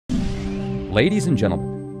Ladies and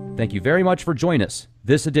gentlemen, thank you very much for joining us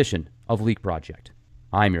this edition of Leak Project.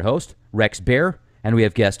 I'm your host, Rex Bear, and we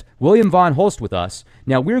have guest William Von Holst with us.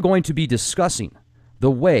 Now we're going to be discussing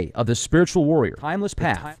the way of the spiritual warrior, timeless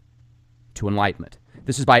path to enlightenment.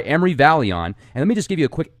 This is by Imre Vallyon, and let me just give you a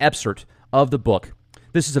quick excerpt of the book.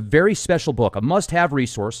 This is a very special book, a must-have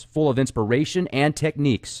resource full of inspiration and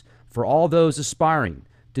techniques for all those aspiring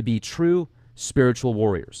to be true spiritual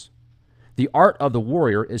warriors. The art of the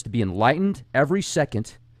warrior is to be enlightened every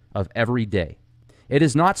second of every day. It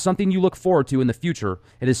is not something you look forward to in the future.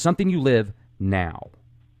 It is something you live now.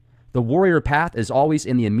 The warrior path is always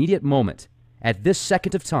in the immediate moment, at this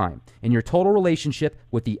second of time, in your total relationship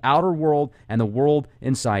with the outer world and the world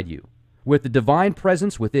inside you, with the divine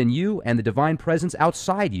presence within you and the divine presence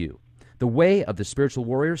outside you. The way of the spiritual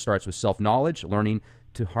warrior starts with self-knowledge, learning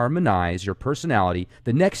to harmonize your personality.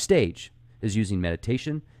 The next stage is using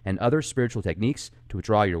meditation and other spiritual techniques to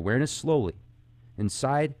withdraw your awareness slowly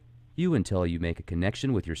inside you until you make a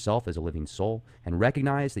connection with yourself as a living soul and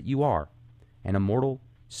recognize that you are an immortal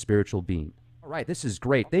spiritual being. All right, this is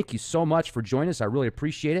great. Thank you so much for joining us. I really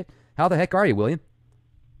appreciate it. How the heck are you, William?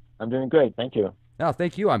 I'm doing great. Thank you. Oh,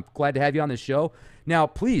 thank you. I'm glad to have you on this show. Now,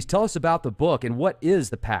 please tell us about the book and what is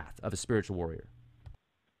the path of a spiritual warrior?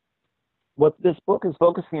 What this book is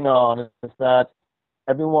focusing on is that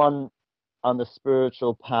everyone on the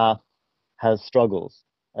spiritual path has struggles.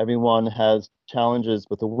 Everyone has challenges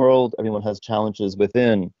with the world. Everyone has challenges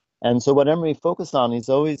within. And so what Imre focused on is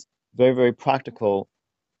always very, very practical.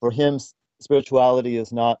 For him, spirituality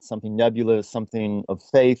is not something nebulous, something of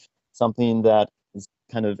faith, something that is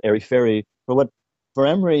kind of airy-fairy. For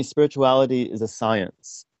Imre, spirituality is a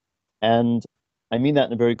science. And I mean that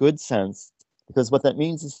in a very good sense, because what that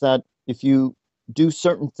means is that if you do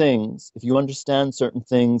certain things, if you understand certain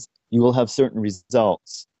things, you will have certain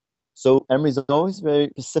results. So Imre is always very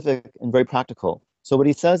specific and very practical. So what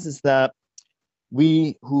he says is that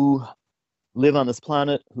we who live on this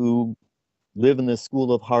planet, who live in this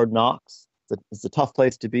school of hard knocks, it's a tough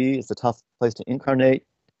place to be, it's a tough place to incarnate.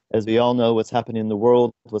 As we all know, what's happening in the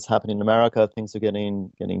world, what's happening in America, things are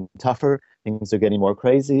getting tougher, things are getting more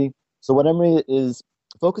crazy. So what Imre is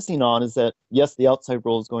focusing on is that, yes, the outside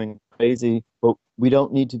world is going crazy, but we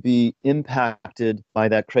don't need to be impacted by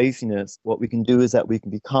that craziness. What we can do is that we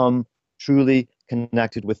can become truly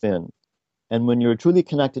connected within. And when you're truly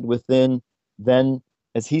connected within, then,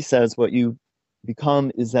 as he says, what you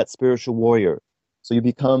become is that spiritual warrior. So you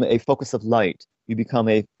become a focus of light. You become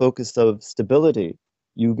a focus of stability.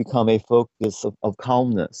 You become a focus of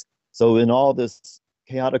calmness. So in all this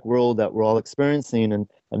chaotic world that we're all experiencing, and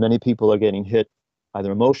many people are getting hit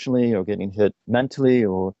either emotionally or getting hit mentally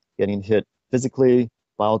or getting hit physically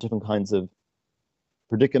by all different kinds of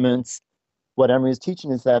predicaments. What Imre is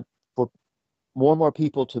teaching is that for more and more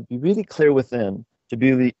people to be really clear within, to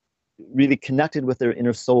be really connected with their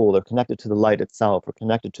inner soul, or connected to the light itself, or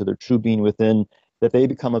connected to their true being within, that they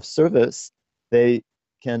become of service, they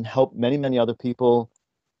can help many, many other people,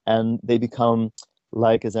 and they become,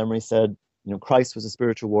 like as Imre said, Christ was a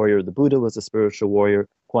spiritual warrior, the Buddha was a spiritual warrior,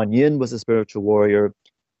 Kuan Yin was a spiritual warrior.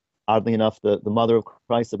 Oddly enough, the mother of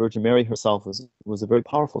Christ, the Virgin Mary herself, was a very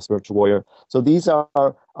powerful spiritual warrior. So these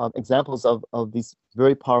are examples of these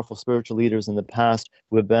very powerful spiritual leaders in the past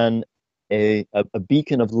who have been a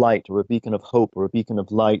beacon of light, or a beacon of hope, or a beacon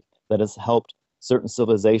of light that has helped certain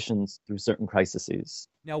civilizations through certain crises.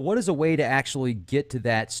 Now, what is a way to actually get to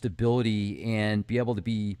that stability and be able to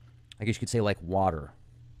be, I guess you could say, like water?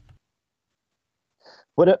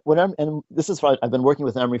 And this is right. I've been working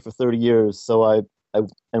with Imre for 30 years, so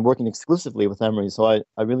I'm working exclusively with Imre, so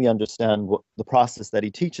I really understand the process that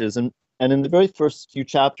he teaches. And in the very first few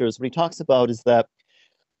chapters, what he talks about is that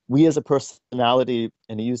we as a personality,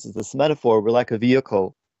 and he uses this metaphor, we're like a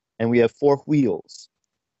vehicle, and we have four wheels.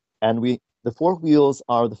 And the four wheels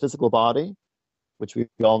are the physical body, which we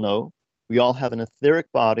all know. We all have an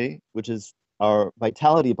etheric body, which is our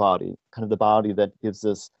vitality body, kind of the body that gives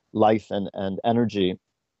us life and energy.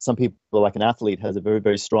 Some people, like an athlete, has a very,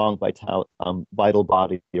 very strong vital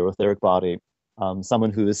body or etheric body.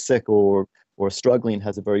 Someone who is sick or struggling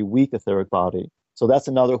has a very weak etheric body. So that's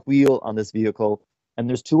another wheel on this vehicle. And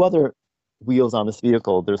there's two other wheels on this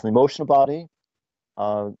vehicle. There's an emotional body,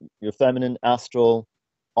 your feminine, astral,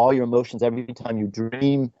 all your emotions. Every time you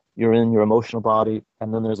dream, you're in your emotional body.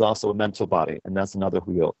 And then there's also a mental body, and that's another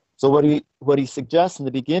wheel. So what he suggests in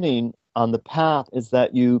the beginning on the path is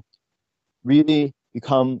that you really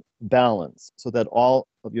become balanced, so that all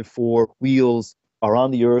of your four wheels are on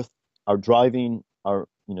the earth, are driving,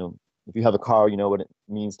 if you have a car, you know what it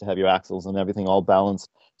means to have your axles and everything all balanced.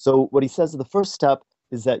 So what he says is the first step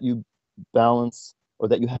is that you balance or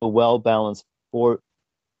that you have a well-balanced four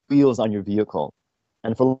wheels on your vehicle.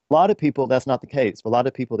 And for a lot of people, that's not the case. For a lot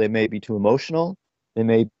of people, they may be too emotional, they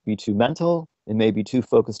may be too mental, they may be too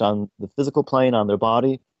focused on the physical plane, on their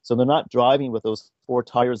body. So they're not driving with those four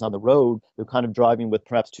tires on the road. They're kind of driving with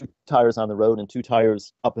perhaps two tires on the road and two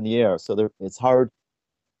tires up in the air. So it's hard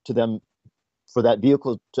to them for that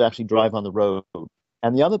vehicle to actually drive on the road.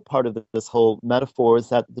 And the other part of this whole metaphor is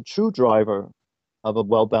that the true driver of a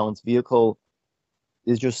well-balanced vehicle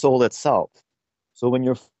is your soul itself. So when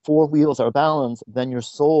your four wheels are balanced, then your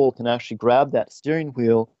soul can actually grab that steering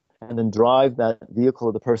wheel and then drive that vehicle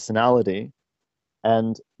of the personality.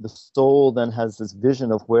 And the soul then has this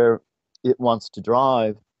vision of where it wants to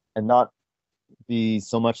drive and not be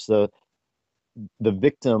so much the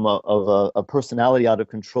victim of a personality out of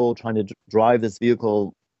control trying to drive this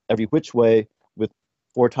vehicle every which way with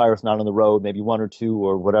four tires not on the road, maybe one or two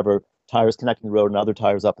or whatever, tires connecting the road and other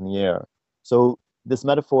tires up in the air. So this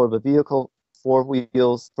metaphor of a vehicle, four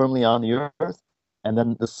wheels firmly on the earth, and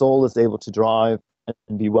then the soul is able to drive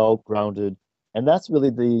and be well grounded. And that's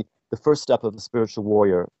really the first step of a spiritual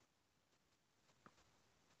warrior.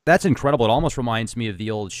 That's incredible. It almost reminds me of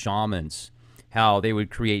the old shamans, how they would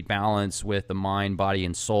create balance with the mind, body,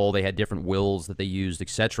 and soul. They had different wills that they used,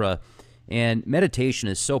 etc. And meditation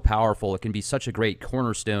is so powerful. It can be such a great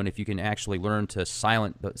cornerstone if you can actually learn to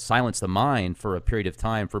silence the mind for a period of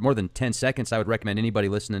time. For more than 10 seconds, I would recommend anybody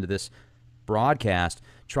listening to this broadcast,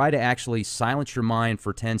 try to actually silence your mind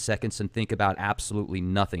for 10 seconds and think about absolutely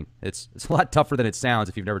nothing. It's a lot tougher than it sounds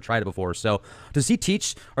if you've never tried it before. So does he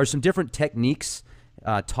teach, are some different techniques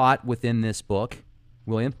taught within this book,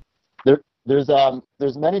 William?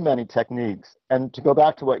 There's many techniques. And to go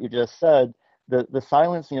back to what you just said, the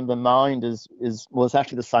silencing of the mind is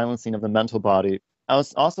actually the silencing of the mental body.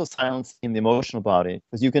 Also silencing the emotional body,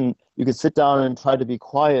 because you can sit down and try to be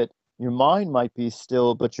quiet. Your mind might be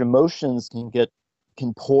still, but your emotions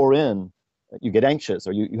can pour in. You get anxious,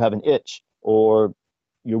 or you have an itch, or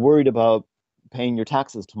you're worried about paying your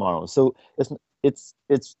taxes tomorrow. So it's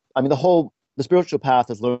I mean, the spiritual path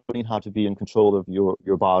is learning how to be in control of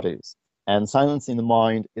your bodies. And silencing the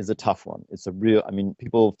mind is a tough one. It's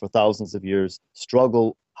people for thousands of years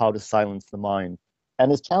struggle how to silence the mind.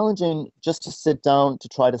 And it's challenging just to sit down to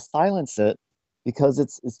try to silence it, because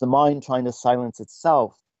it's the mind trying to silence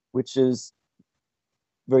itself, which is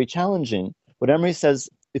very challenging. But Imre says,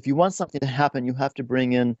 if you want something to happen, you have to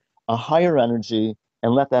bring in a higher energy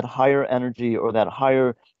and let that higher energy or that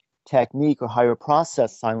higher technique or higher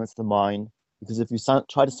process silence the mind. Because if you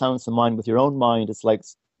try to silence the mind with your own mind, it's like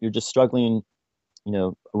you're just struggling,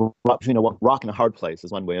 between a rock and a hard place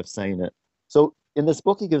is one way of saying it. So in this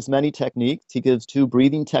book, he gives many techniques. He gives 2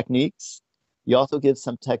 breathing techniques. He also gives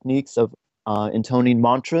some techniques of intoning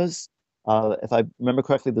mantras. If I remember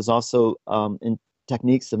correctly, there's also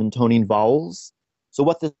techniques of intoning vowels. So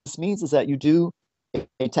what this means is that you do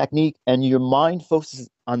a technique and your mind focuses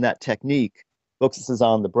on that technique, focuses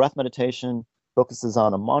on the breath meditation, focuses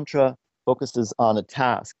on a mantra, focuses on a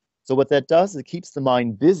task. So what that does is it keeps the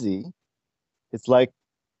mind busy. It's like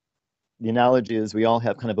the analogy is we all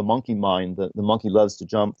have kind of a monkey mind. The monkey loves to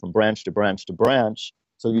jump from branch to branch to branch.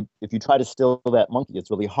 So if you try to still that monkey,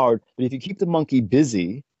 it's really hard. But if you keep the monkey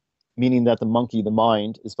busy, meaning that the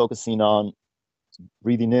mind, is focusing on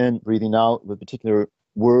breathing in, breathing out with particular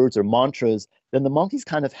words or mantras, then the monkey's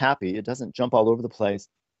kind of happy. It doesn't jump all over the place.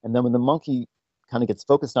 And then when the monkey kind of gets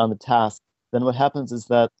focused on the task, then what happens is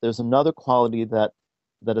that there's another quality that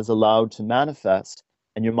is allowed to manifest,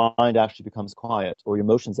 and your mind actually becomes quiet, or your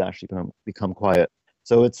emotions actually become quiet.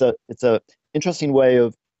 So it's a interesting way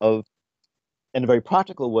of in a very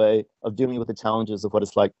practical way of dealing with the challenges of what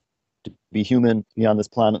it's like to be human, to be on this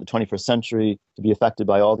planet in the 21st century, to be affected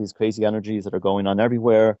by all these crazy energies that are going on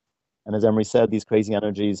everywhere. And as Imre said, these crazy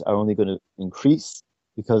energies are only going to increase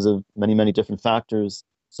because of many different factors.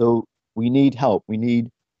 So we need help. We need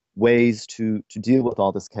ways to deal with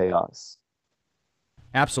all this chaos.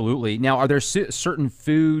 Absolutely. Now, are there certain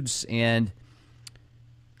foods and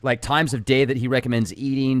like times of day that he recommends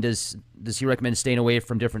eating? Does he recommend staying away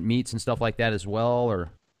from different meats and stuff like that as well?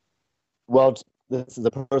 Or well, this is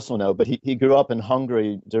a personal note, but he grew up in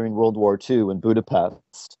Hungary during World War II in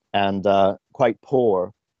Budapest, and quite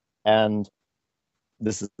poor. And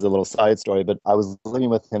this is a little side story, but I was living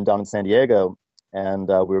with him down in San Diego, and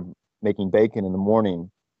we were making bacon in the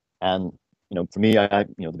morning. And for me,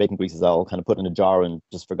 the bacon grease is all kind of put in a jar and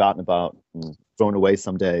just forgotten about and thrown away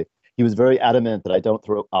someday. He was very adamant that I don't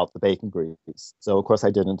throw out the bacon grease. So, of course,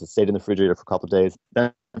 I didn't. It stayed in the refrigerator for a couple of days.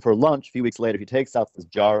 Then for lunch, a few weeks later, he takes out this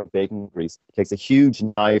jar of bacon grease, takes a huge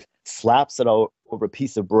knife, slaps it over a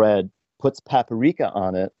piece of bread, puts paprika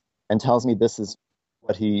on it, and tells me this is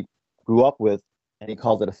what he grew up with, and he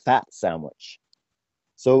called it a fat sandwich.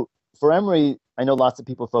 So for Imre, I know lots of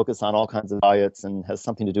people focus on all kinds of diets and has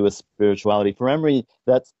something to do with spirituality. For Imre,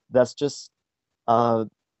 that's just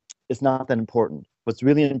it's not that important. What's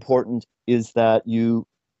really important is that you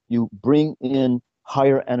bring in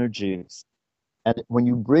higher energies, and when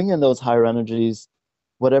you bring in those higher energies,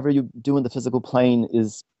 whatever you do in the physical plane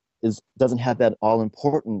is doesn't have that all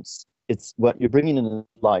importance. It's what you're bringing in is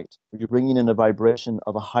light. You're bringing in a vibration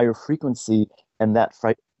of a higher frequency, and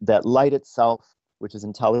that light itself, which is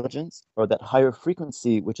intelligence, or that higher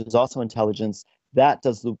frequency, which is also intelligence, that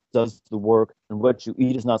does the work. And what you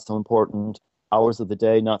eat is not so important. Hours of the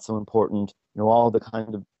day not so important. All the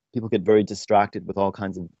kind of people get very distracted with all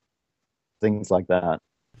kinds of things like that.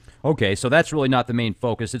 Okay, so that's really not the main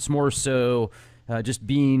focus. It's more so just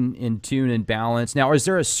being in tune and balance. Now, is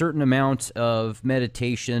there a certain amount of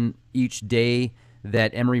meditation each day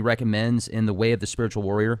that Imre recommends in the Way of the Spiritual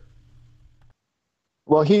Warrior?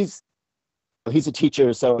 Well, he's a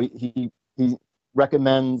teacher, so he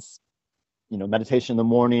recommends meditation in the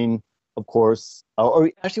morning, of course.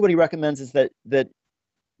 Or actually, what he recommends is that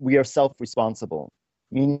we are self-responsible,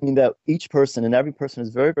 meaning that each person, and every person is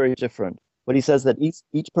very, very different. But he says that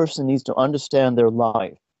each person needs to understand their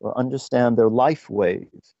life, or understand their life wave.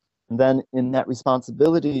 And then in that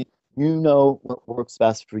responsibility, you know what works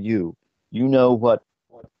best for you. You know what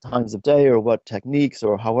times of day or what techniques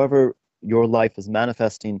or however your life is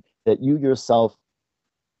manifesting, that you yourself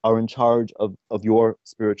are in charge of your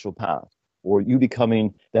spiritual path, or you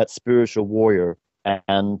becoming that spiritual warrior.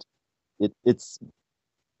 And he gives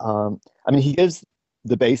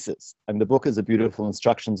the basis. The book is a beautiful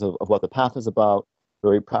instructions of what the path is about,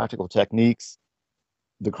 very practical techniques,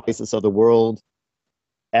 the crisis of the world.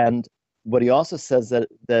 And what he also says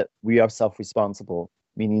that we are self-responsible,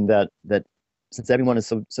 meaning that since everyone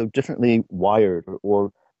is so differently wired,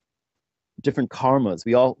 or different karmas,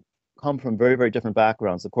 we all come from very, very different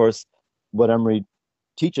backgrounds. Of course, what Imre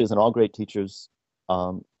teaches, and all great teachers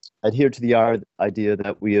adhere to the idea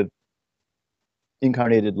that we have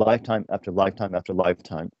incarnated lifetime after lifetime after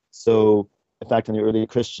lifetime. So, in fact, in the early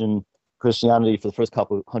Christianity, for the first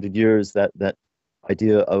couple hundred years, that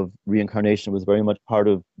idea of reincarnation was very much part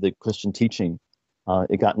of the Christian teaching.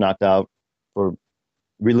 It got knocked out for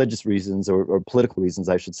religious reasons, or political reasons,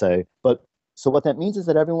 I should say. But so what that means is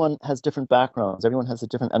that everyone has different backgrounds. Everyone has a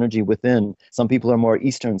different energy within. Some people are more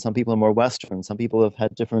Eastern. Some people are more Western. Some people have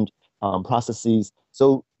had different processes.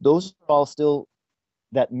 So those are all still,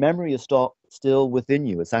 that memory is still within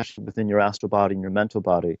you. It's actually within your astral body and your mental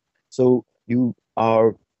body. So you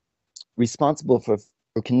are responsible for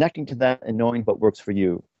connecting to that and knowing what works for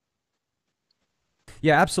you.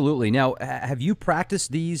 Yeah, absolutely. Now, have you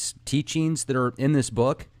practiced these teachings that are in this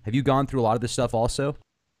book? Have you gone through a lot of this stuff also?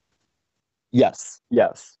 Yes.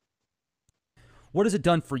 What has it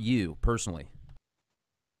done for you personally?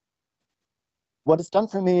 What it's done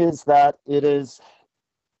for me is that it is,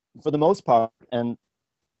 for the most part, and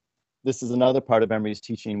this is another part of Imre's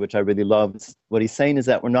teaching, which I really love. What he's saying is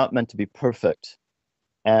that we're not meant to be perfect.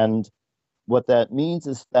 And what that means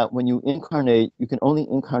is that when you incarnate, you can only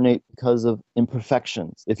incarnate because of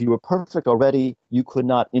imperfections. If you were perfect already, you could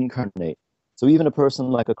not incarnate. So even a person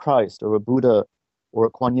like a Christ or a Buddha or a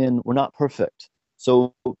Kuan Yin, we're not perfect.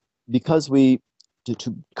 So because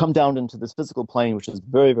to come down into this physical plane, which is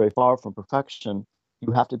very, very far from perfection,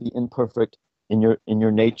 you have to be imperfect in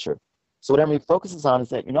your nature. So what Imre focuses on is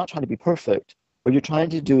that you're not trying to be perfect. What you're trying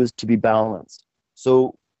to do is to be balanced.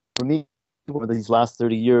 So for me, over these last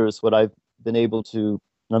 30 years, what I've been able to,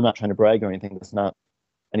 and I'm not trying to brag or anything, that's not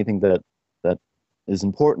anything that is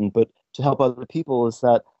important, but to help other people, is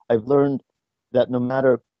that I've learned that no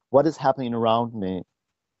matter what is happening around me,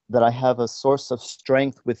 that I have a source of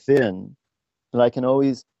strength within that I can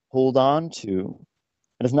always hold on to.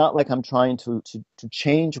 And it's not like I'm trying to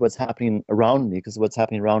change what's happening around me, because what's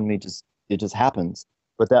happening around me just happens.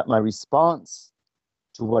 But that my response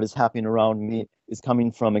to what is happening around me is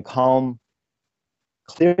coming from a calm,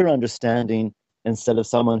 clear understanding, instead of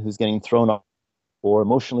someone who's getting thrown off, or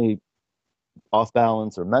emotionally off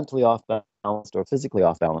balance, or mentally off balanced, or physically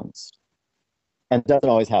off balanced. And it doesn't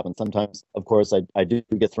always happen. Sometimes, of course, I do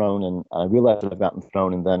get thrown, and I realize that I've gotten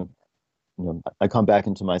thrown, and then I come back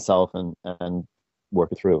into myself and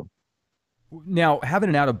work it through. Now, having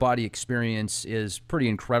an out-of-body experience is pretty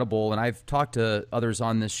incredible, and I've talked to others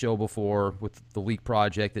on this show before with the Leak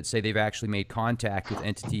Project that say they've actually made contact with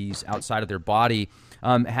entities outside of their body.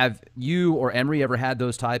 Have you or Imre ever had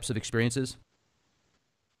those types of experiences?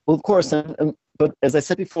 Well, of course, but as I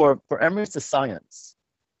said before, for Imre, it's a science.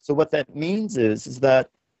 So what that means is that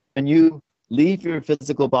when you leave your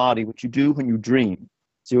physical body, which you do when you dream,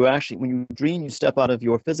 So you actually, when you dream, you step out of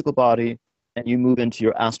your physical body and you move into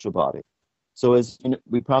your astral body. So as you know,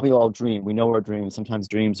 we probably all dream. We know our dreams. Sometimes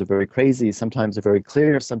dreams are very crazy. Sometimes they're very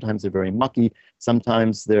clear. Sometimes they're very mucky.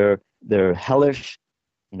 Sometimes they're hellish,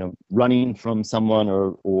 running from someone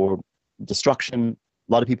or destruction.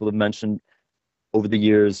 A lot of people have mentioned over the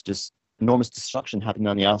years just enormous destruction happening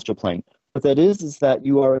on the astral plane. What that is that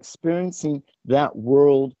you are experiencing that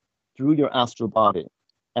world through your astral body.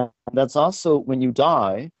 And that's also when you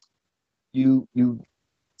die, you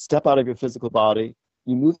step out of your physical body,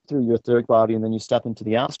 you move through your etheric body, and then you step into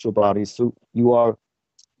the astral body. So you are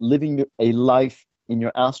living a life in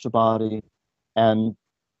your astral body. And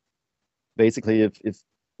basically, if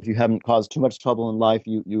you haven't caused too much trouble in life,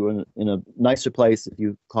 you're in a nicer place. If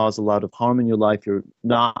you cause a lot of harm in your life, you're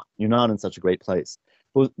not in such a great place.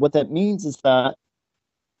 But what that means is that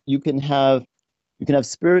you can have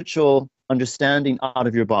spiritual understanding out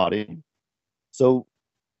of your body. So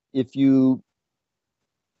if you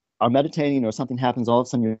are meditating or something happens, all of a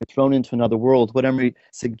sudden you're thrown into another world. What Imre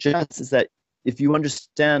suggests is that if you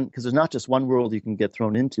understand, because there's not just one world you can get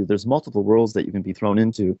thrown into, there's multiple worlds that you can be thrown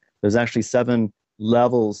into. There's actually 7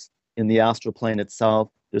 levels in the astral plane itself.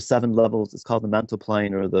 There's 7 levels. It's called the mental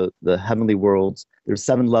plane or the heavenly worlds. There's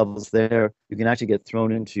 7 levels there. You can actually get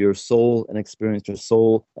thrown into your soul and experience your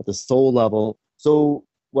soul at the soul level. So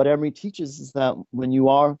what Imre teaches is that when you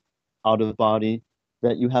are out of body,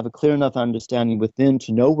 that you have a clear enough understanding within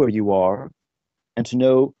to know where you are and to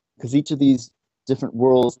know, because each of these different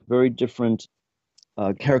worlds, very different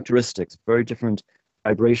characteristics, very different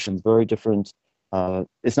vibrations, very different.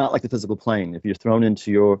 It's not like the physical plane. If you experience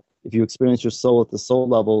your soul at the soul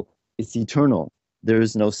level, it's eternal. There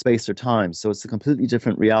is no space or time. So it's a completely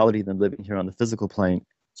different reality than living here on the physical plane.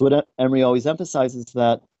 So what Imre always emphasizes is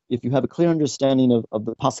that if you have a clear understanding of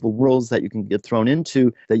the possible worlds that you can get thrown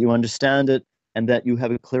into, that you understand it, and that you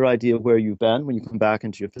have a clear idea of where you've been when you come back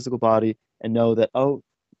into your physical body, and know that,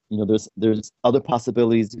 there's other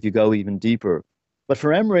possibilities if you go even deeper. But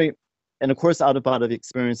for Imre, and of course, out-of-body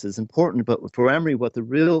experience is important, but for Imre, what the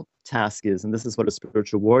real task is, and this is what a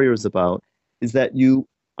spiritual warrior is about, is that you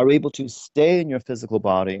are able to stay in your physical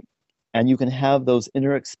body and you can have those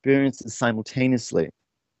inner experiences simultaneously.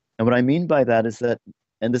 And what I mean by that is that,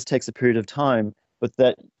 and this takes a period of time, but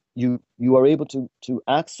that you are able to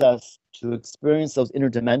experience those inner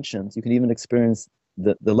dimensions. You can even experience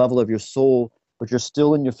the level of your soul, but you're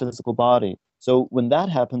still in your physical body. So when that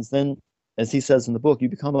happens, then, as he says in the book, you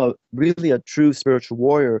become really a true spiritual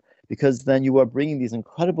warrior, because then you are bringing these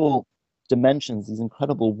incredible dimensions, these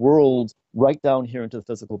incredible worlds right down here into the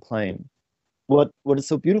physical plane. What is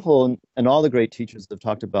so beautiful, and all the great teachers have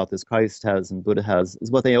talked about this, Christ has and Buddha has, is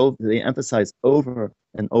what they emphasize over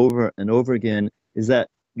and over and over again, is that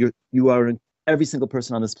every single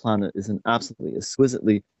person on this planet is an absolutely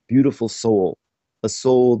exquisitely beautiful soul, a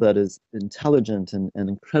soul that is intelligent and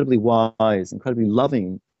incredibly wise, incredibly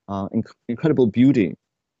loving, incredible beauty.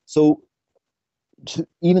 So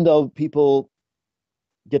even though people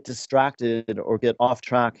get distracted or get off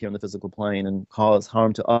track here on the physical plane and cause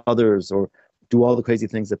harm to others or do all the crazy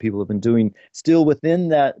things that people have been doing, still within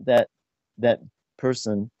that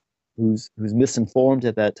person who's misinformed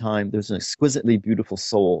at that time, there's an exquisitely beautiful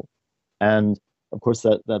soul. And of course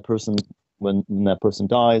that person, when that person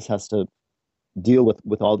dies, has to deal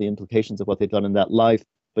with all the implications of what they've done in that life.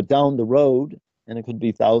 But down the road, and it could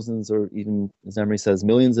be thousands or even, as Imre says,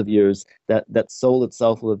 millions of years, that soul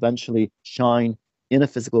itself will eventually shine in a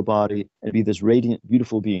physical body and be this radiant,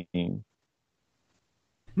 beautiful being.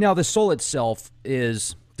 Now, the soul itself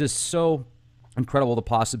is just so incredible, the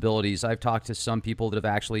possibilities. I've talked to some people that have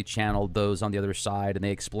actually channeled those on the other side, and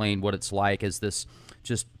they explain what it's like as this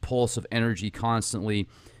just pulse of energy constantly.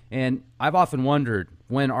 And I've often wondered,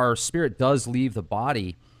 when our spirit does leave the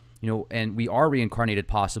body, and we are reincarnated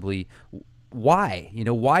possibly, why?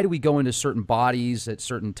 Why do we go into certain bodies at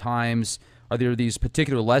certain times? Are there these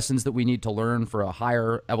particular lessons that we need to learn for a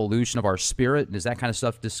higher evolution of our spirit? And is that kind of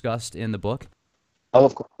stuff discussed in the book? Oh,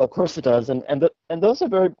 of course it does, and those are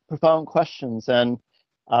very profound questions. And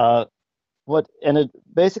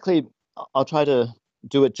basically, I'll try to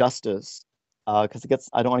do it justice, because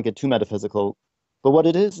I don't want to get too metaphysical. But what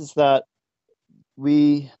it is that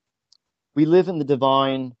we live in the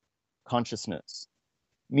divine consciousness,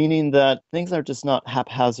 meaning that things are just not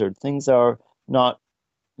haphazard. Things are not,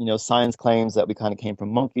 science claims that we kind of came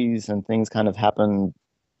from monkeys and things kind of happen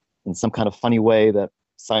in some kind of funny way that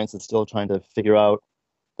science is still trying to figure out.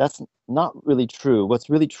 That's not really true. What's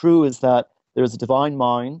really true is that there's a divine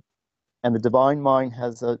mind, and the divine mind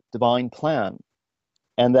has a divine plan.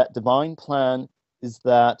 And that divine plan is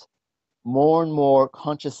that more and more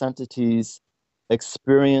conscious entities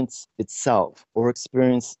experience itself or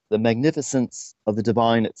experience the magnificence of the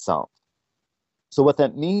divine itself. So what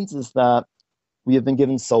that means is that we have been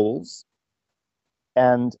given souls,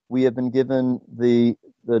 and we have been given the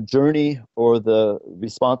journey or the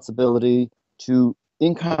responsibility to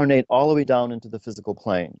incarnate all the way down into the physical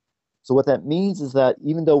plane. So what that means is that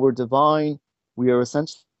even though we're divine, we are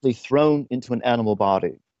essentially thrown into an animal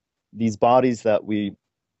body. These bodies that we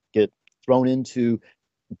get thrown into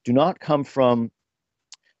do not come from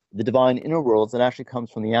the divine inner worlds. It actually comes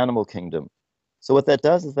from the animal kingdom. So what that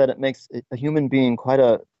does is that it makes a human being quite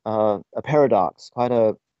a paradox, quite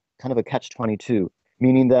a kind of a catch-22,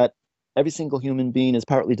 meaning that every single human being is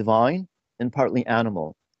partly divine and partly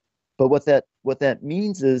animal. But what that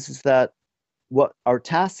means is that what our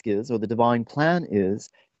task is, or the divine plan is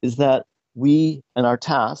that we and our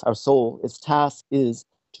task, our soul, its task is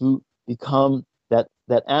to become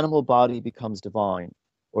that animal body becomes divine,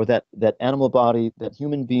 or that animal body, that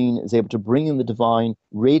human being is able to bring in the divine,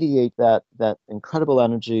 radiate that incredible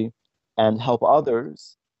energy, and help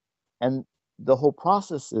others. And the whole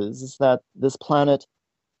process is that this planet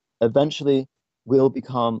eventually will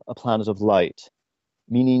become a planet of light,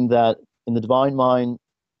 meaning that in the divine mind,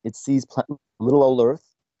 it sees little old Earth,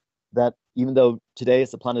 that even though today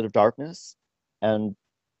it's a planet of darkness, and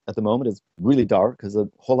at the moment it's really dark because a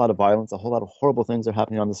whole lot of violence, a whole lot of horrible things are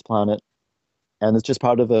happening on this planet, and it's just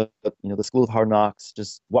part of the school of hard knocks,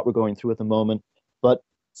 just what we're going through at the moment. But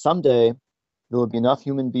someday there will be enough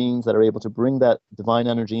human beings that are able to bring that divine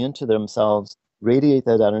energy into themselves, radiate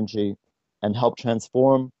that energy, and help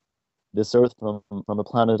transform this Earth from a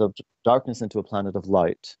planet of darkness into a planet of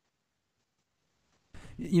light.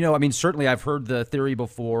 I mean, certainly I've heard the theory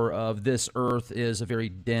before of this Earth is a very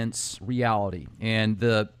dense reality, and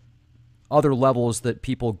the other levels that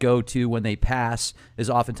people go to when they pass is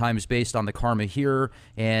oftentimes based on the karma here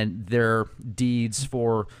and their deeds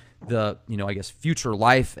for the, I guess, future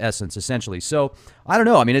life essence, essentially. So I don't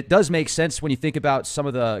know. I mean, it does make sense when you think about some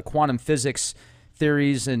of the quantum physics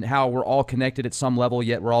theories and how we're all connected at some level,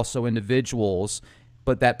 yet we're also individuals.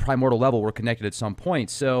 But that primordial level, we're connected at some point.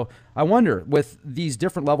 So I wonder, with these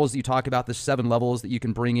different levels that you talk about, the 7 levels that you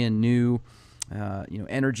can bring in new,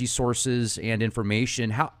 energy sources and information,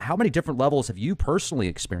 how many different levels have you personally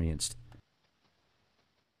experienced?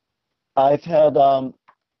 I've had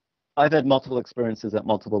multiple experiences at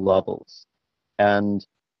multiple levels, and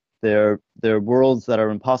they're worlds that are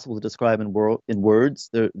impossible to describe in words.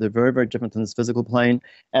 They're very, very different than this physical plane.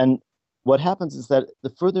 And what happens is that the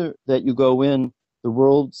further that you go in, the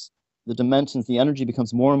worlds, the dimensions, the energy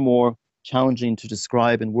becomes more and more challenging to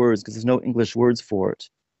describe in words because there's no English words for it.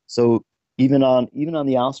 So even on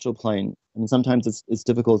the astral plane, I mean, sometimes it's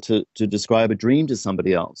difficult to describe a dream to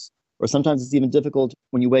somebody else. Or sometimes it's even difficult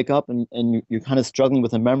when you wake up and you're kind of struggling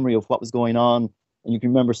with a memory of what was going on, and you can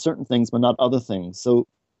remember certain things but not other things. So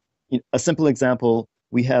a simple example,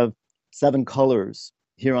 we have 7 colors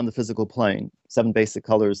here on the physical plane, 7 basic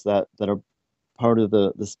colors that are part of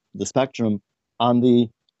the spectrum. On the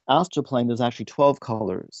astral plane, there's actually 12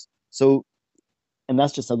 colors. So, and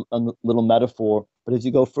that's just a little metaphor. But as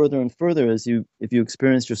you go further and further, if you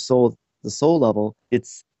experience your soul, the soul level,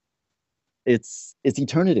 it's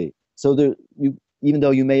eternity. So even though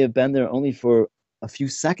you may have been there only for a few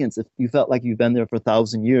seconds, if you felt like you've been there for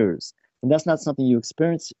 1,000 years, and that's not something you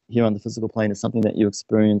experience here on the physical plane. It's something that you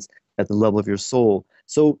experience at the level of your soul.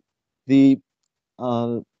 So the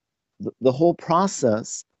whole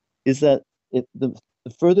process is that the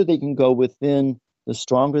further they can go within, the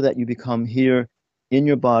stronger that you become here in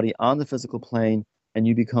your body on the physical plane, and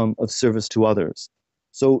you become of service to others.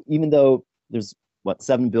 So even though there's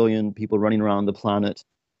 7 billion people running around the planet,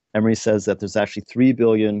 Imre says that there's actually 3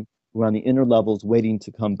 billion who are on the inner levels waiting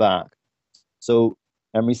to come back. So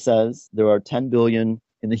Imre says there are 10 billion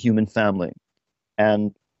in the human family.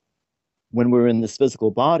 And when we're in this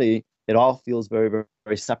physical body, it all feels very, very,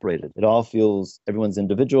 very separated. It all feels, everyone's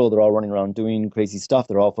individual. They're all running around doing crazy stuff.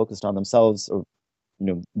 They're all focused on themselves, or,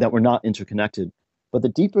 that we're not interconnected. But the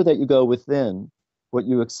deeper that you go within, what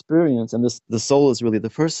you experience, and the soul is really the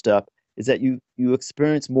first step, is that you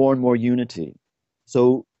experience more and more unity.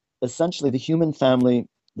 So essentially, the human family,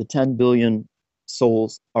 the 10 billion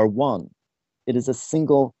souls are one. It is a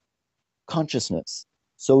single consciousness.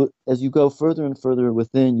 So as you go further and further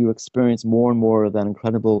within, you experience more and more of that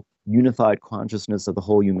incredible unified consciousness of the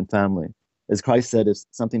whole human family. As Christ said, if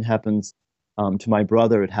something happens to my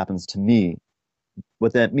brother, it happens to me.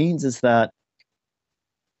 What that means is that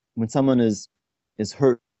when someone is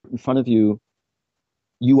hurt in front of you,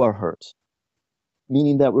 you are hurt.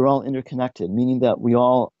 Meaning that we're all interconnected, meaning that we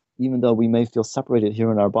all, even though we may feel separated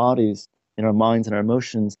here in our bodies, in our minds and our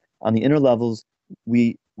emotions, on the inner levels,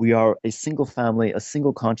 we are a single family, a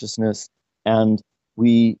single consciousness, and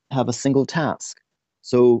we have a single task.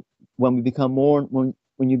 So when we become more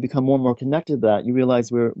when you become more and more connected to that, you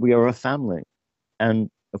realize we are a family. And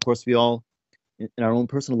of course, we all in our own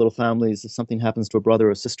personal little families, if something happens to a brother,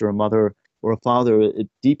 a sister, a mother, or a father, it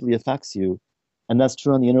deeply affects you. And that's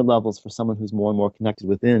true on the inner levels for someone who's more and more connected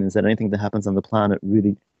within, is that anything that happens on the planet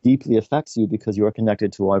really deeply affects you because you are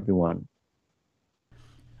connected to everyone.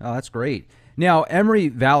 Oh, that's great. Now, Imre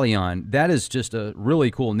Vallyon, that is just a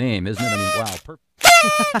really cool name, isn't it? I mean, wow.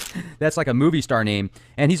 That's like a movie star name.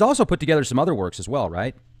 And he's also put together some other works as well,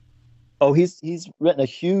 right? Oh, he's written a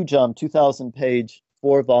huge 2,000-page,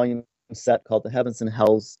 4-volume set called The Heavens and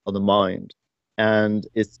Hells of the Mind. And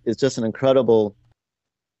it's just an incredible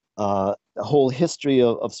a whole history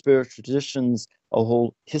of spiritual traditions, a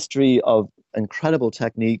whole history of incredible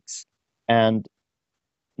techniques, and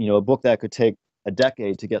a book that could take a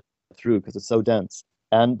decade to get through because it's so dense.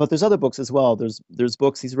 But there's other books as well. There's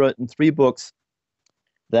books. He's written 3 books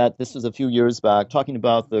that this was a few years back, talking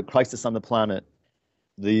about the crisis on the planet,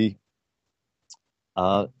 the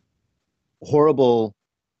uh, horrible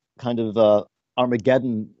kind of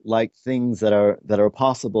Armageddon-like things that are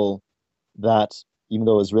possible. That even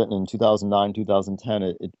though it was written in 2009, 2010,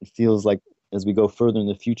 it feels like as we go further in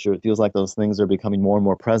the future, it feels like those things are becoming more and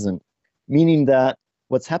more present. Meaning that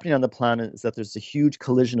what's happening on the planet is that there's a huge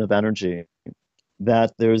collision of energy.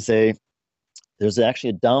 That there's actually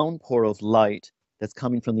a downpour of light that's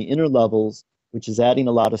coming from the inner levels, which is adding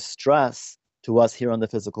a lot of stress to us here on the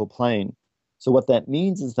physical plane. So what that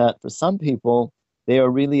means is that for some people, they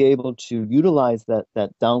are really able to utilize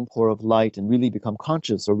that downpour of light and really become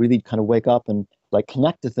conscious or really kind of wake up and like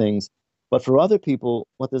connect to things. But for other people,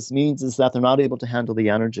 what this means is that they're not able to handle the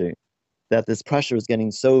energy, that this pressure is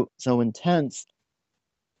getting so intense,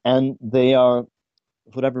 and they are,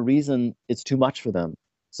 for whatever reason, it's too much for them.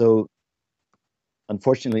 So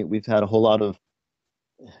unfortunately, we've had a whole lot of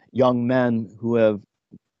young men who have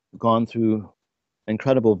gone through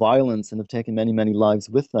incredible violence and have taken many, many lives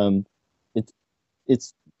with them.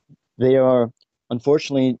 It's they are,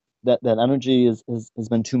 unfortunately, that energy has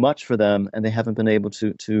been too much for them, and they haven't been able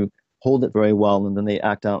to hold it very well, and then they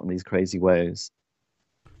act out in these crazy ways.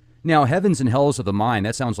 Now, Heavens and Hells of the Mind,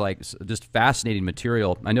 that sounds like just fascinating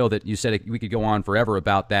material. I know that you said we could go on forever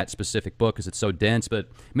about that specific book because it's so dense, but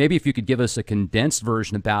maybe if you could give us a condensed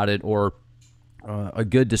version about it, or a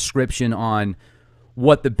good description on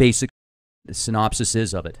what the basic synopsis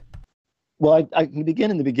is of it. Well, I can begin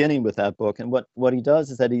in the beginning with that book, and what he does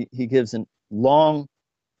is that he gives in long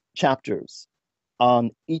chapters on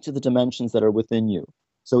each of the dimensions that are within you.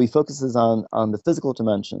 So he focuses on the physical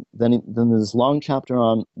dimension. Then there's this long chapter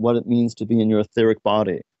on what it means to be in your etheric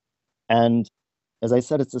body. And as I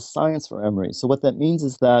said, it's a science for Imre. So what that means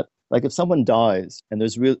is that, like, if someone dies and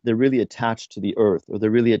they're really attached to the earth, or they're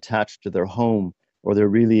really attached to their home, or they're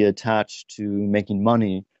really attached to making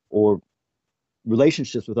money or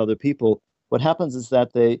relationships with other people, what happens is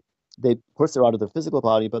that of course, they're out of their physical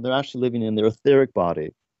body, but they're actually living in their etheric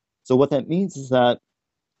body. So what that means is that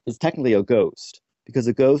it's technically a ghost, because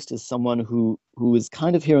a ghost is someone who is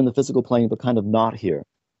kind of here in the physical plane, but kind of not here.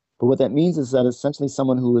 But what that means is that essentially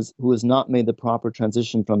someone who has not made the proper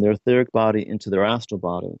transition from their etheric body into their astral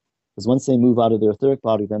body. Because once they move out of their etheric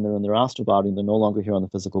body, then they're in their astral body, and they're no longer here on the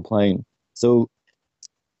physical plane. So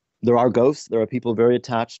there are ghosts. There are people very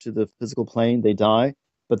attached to the physical plane. They die,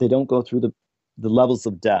 but they don't go through the levels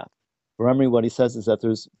of death. For Imre, what he says is that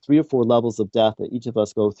there's 3 or 4 levels of death that each of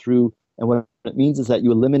us go through. And what it means is that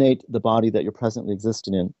you eliminate the body that you're presently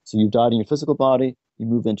existing in. So you've died in your physical body, you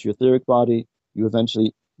move into your etheric body, you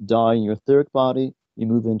eventually die in your etheric body, you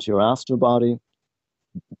move into your astral body.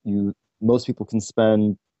 Most people can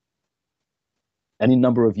spend any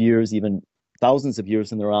number of years, even thousands of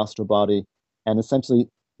years in their astral body. And essentially,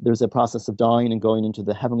 there's a process of dying and going into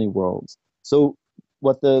the heavenly worlds. So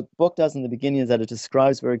what the book does in the beginning is that it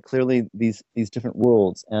describes very clearly these different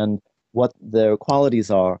worlds and what their qualities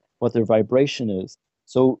are, what their vibration is.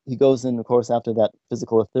 So he goes in, of course, after that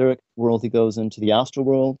physical etheric world, he goes into the astral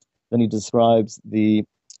world. Then he describes the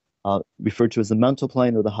referred to as the mental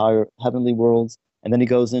plane, or the higher heavenly worlds. And then he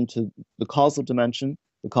goes into the causal dimension.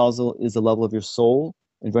 The causal is the level of your soul,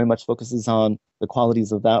 and very much focuses on the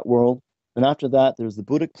qualities of that world. And after that, there's the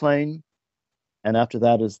Buddhic plane. And after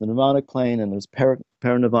that is the nirvanic plane, and there's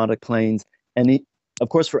paranirvanic planes. And of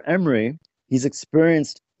course, for Imre, he's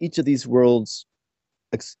experienced each of these worlds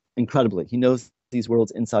incredibly. He knows these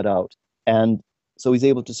worlds inside out. And so he's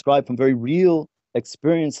able to describe from very real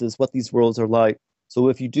experiences what these worlds are like. So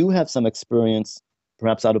if you do have some experience,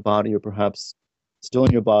 perhaps out of body or perhaps still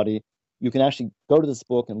in your body, you can actually go to this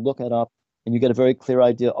book and look it up and you get a very clear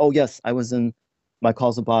idea. Oh, yes, I was in my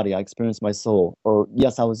causal body. I experienced my soul. Or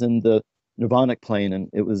yes, I was in the nirvanic plane, and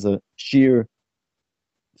it was a sheer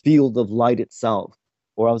field of light itself.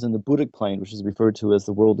 Or I was in the Buddhic plane, which is referred to as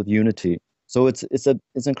the world of unity. So it's an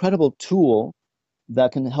incredible tool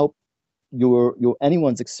that can help your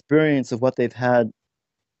anyone's experience of what they've had,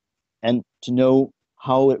 and to know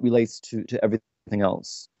how it relates to everything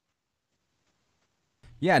else.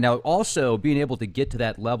 Yeah, now also being able to get to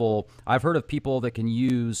that level, I've heard of people that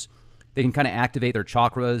they can kind of activate their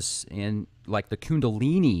chakras, and like the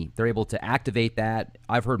Kundalini, they're able to activate that.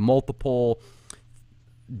 I've heard multiple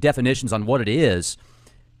definitions on what it is.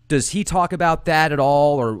 Does he talk about that at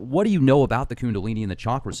all, or what do you know about the Kundalini and the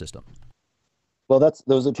chakra system? Well,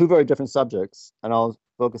 those are two very different subjects, and I'll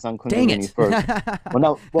focus on Dang Kundalini it.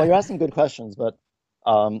 first. Well, you're asking good questions, but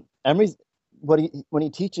Emery's when he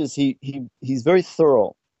teaches, he's very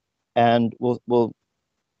thorough, and will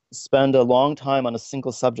spend a long time on a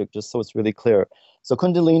single subject just so it's really clear. So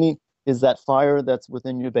Kundalini is that fire that's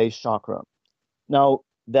within your base chakra. Now,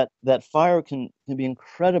 that fire can be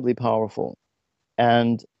incredibly powerful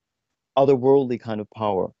and otherworldly kind of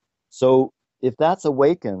power. So if that's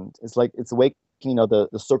awakened, it's like it's awakening of the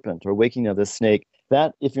serpent or awakening of the snake.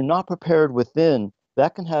 That if you're not prepared within,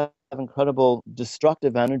 that can have incredible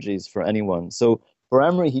destructive energies for anyone. So for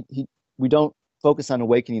Emery, we don't focus on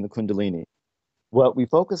awakening the Kundalini. What we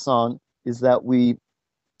focus on is that we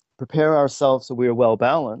prepare ourselves so we are well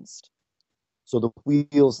balanced. So the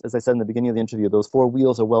wheels, as I said in the beginning of the interview, those four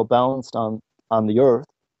wheels are well balanced on the earth.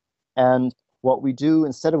 And what we do,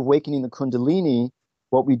 instead of awakening the Kundalini,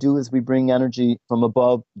 what we do is we bring energy from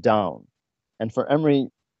above down. And for Emery,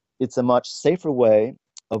 it's a much safer way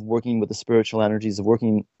of working with the spiritual energies, of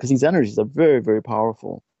working, because these energies are very, very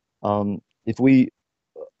powerful. If we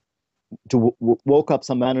woke up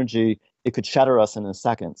some energy, it could shatter us in a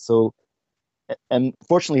second. So, and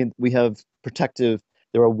fortunately, we have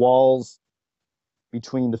there are walls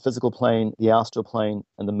between the physical plane, the astral plane,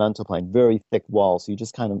 and the mental plane, very thick walls. So you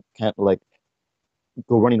just kind of can't like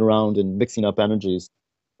go running around and mixing up energies.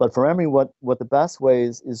 But for Emery, what the best way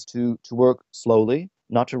is to work slowly,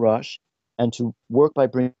 not to rush, and to work by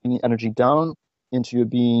bringing energy down into your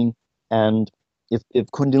being. And if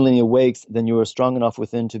Kundalini awakes, then you are strong enough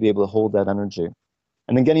within to be able to hold that energy.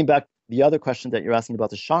 And then getting back the other question that you're asking about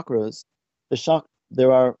the chakras,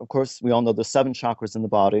 there are, of course, we all know there's 7 chakras in the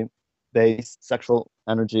body: base, sexual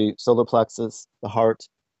energy, solar plexus, the heart,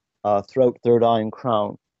 throat, third eye, and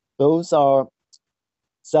crown. Those are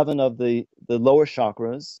 7 of the lower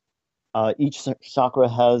chakras. Each chakra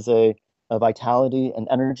has a vitality, an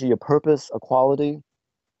energy, a purpose, a quality.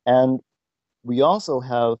 And we also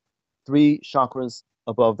have 3 chakras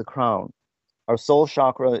above the crown. Our soul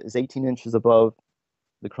chakra is 18 inches above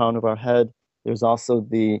the crown of our head. There's also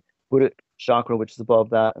the Buddhic chakra, which is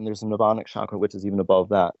above that, and there's a Nirvanic chakra, which is even above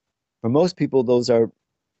that. For most people,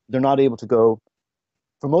 they're not able to go.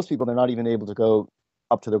 For most people, they're not even able to go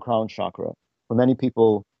up to the crown chakra. For many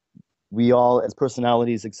people, we all, as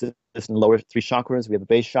personalities, exist in the lower 3 chakras. We have a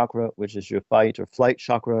base chakra, which is your fight or flight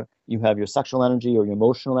chakra. You have your sexual energy or your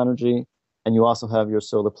emotional energy, and you also have your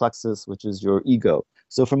solar plexus, which is your ego.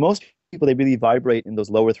 So for most people, they really vibrate in those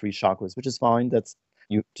lower 3 chakras, which is fine.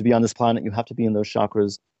 To be on this planet, you have to be in those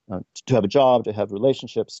chakras to have a job, to have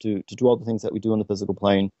relationships, to do all the things that we do on the physical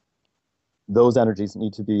plane. Those energies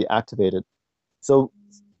need to be activated. So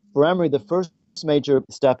for Emery, the first major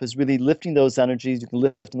step is really lifting those energies. You can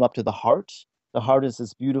lift them up to the heart. The heart is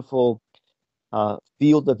this beautiful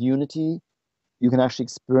field of unity. You can actually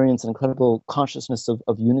experience an incredible consciousness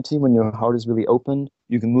of unity when your heart is really open.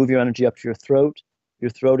 You can move your energy up to your throat. Your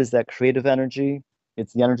throat is that creative energy.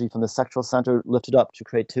 It's the energy from the sexual center lifted up to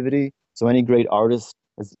creativity. So any great artist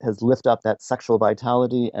has lifted up that sexual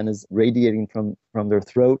vitality and is radiating from their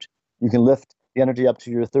throat. You can lift the energy up to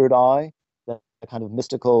your third eye, that kind of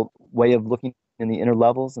mystical way of looking in the inner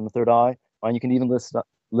levels in the third eye. And you can even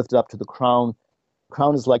lift it up to the crown.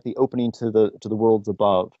 Crown is like the opening to the worlds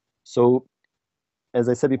above. So as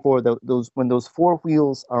I said before, when those 4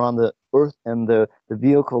 wheels are on the earth and the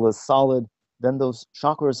vehicle is solid, then those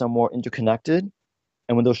chakras are more interconnected.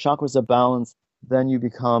 And when those chakras are balanced, then you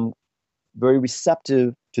become very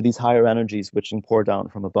receptive to these higher energies which can pour down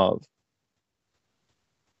from above.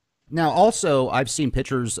 Now, also, I've seen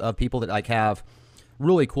pictures of people that like have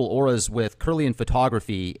really cool auras with Kirlian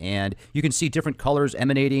photography, and you can see different colors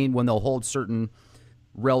emanating when they'll hold certain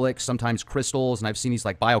relics, sometimes crystals, and I've seen these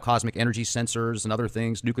like biocosmic energy sensors and other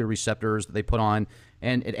things, nuclear receptors that they put on,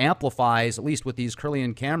 and it amplifies, at least with these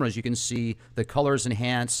Kirlian cameras, you can see the colors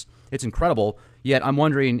enhance. It's incredible. Yet I'm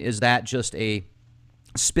wondering, is that just a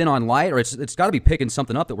spin on light, or it's got to be picking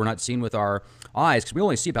something up that we're not seeing with our eyes, because we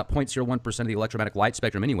only see about 0.01% of the electromagnetic light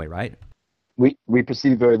spectrum anyway, right? We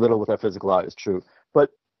perceive very little with our physical eye, is true. But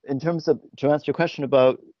in terms of, to answer your question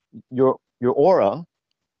about your aura,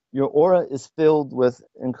 your aura is filled with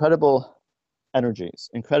incredible energies,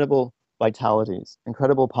 incredible vitalities,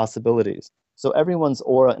 incredible possibilities. So everyone's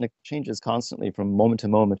aura, and it changes constantly from moment to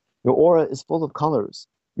moment. Your aura is full of colors.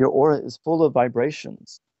 Your aura is full of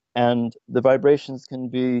vibrations, and the vibrations can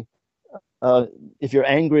be, if you're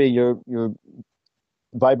angry, you're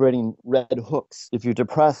vibrating red hooks. If you're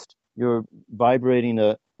depressed, you're vibrating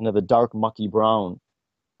a kind of a dark mucky brown.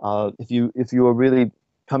 If you are really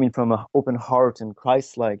coming from an open heart and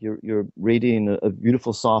Christ-like, you're radiating a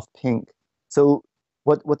beautiful soft pink. So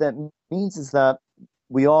what that means is that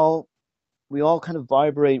we all kind of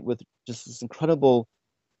vibrate with just this incredible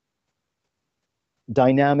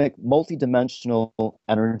dynamic, multidimensional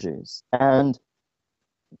energies, and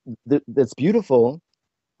that's beautiful.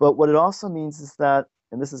 But what it also means is that,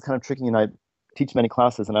 and this is kind of tricky, and I teach many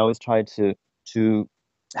classes, and I always try to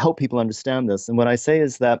help people understand this. And what I say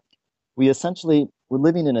is that we're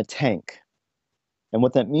living in a tank. And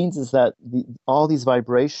what that means is that all these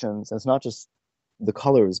vibrations, and it's not just the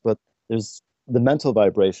colors, but there's the mental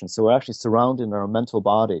vibrations. So we're actually surrounded in our mental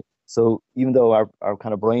body. So even though our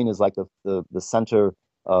kind of brain is like the center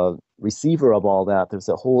receiver of all that, there's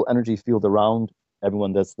a whole energy field around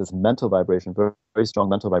everyone that's this mental vibration, very, very strong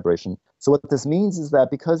mental vibration. So what this means is that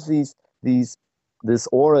because this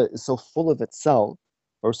aura is so full of itself,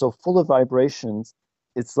 or so full of vibrations,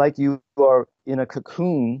 it's like you are in a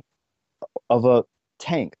cocoon of a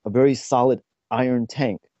tank, a very solid iron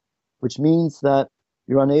tank, which means that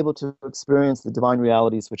you're unable to experience the divine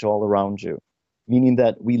realities which are all around you, meaning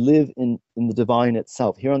that we live in the divine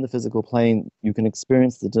itself. Here on the physical plane, you can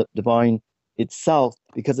experience the divine itself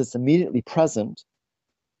because it's immediately present,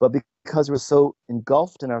 but because we're so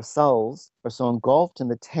engulfed in ourselves, or so engulfed in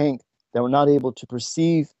the tank, that we're not able to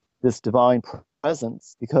perceive this divine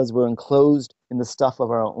presence because we're enclosed in the stuff of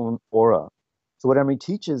our own aura. So what Imre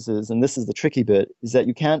teaches is, and this is the tricky bit, is that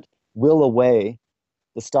you can't will away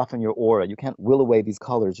the stuff in your aura. You can't will away these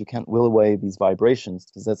colors. You can't will away these vibrations,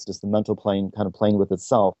 because that's just the mental plane kind of playing with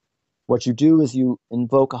itself. What you do is you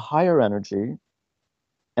invoke a higher energy,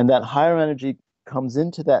 and that higher energy comes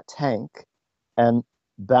into that tank and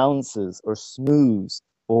balances or smooths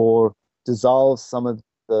or dissolves some of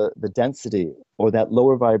the density or that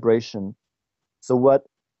lower vibration. So what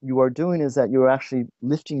you are doing is that you're actually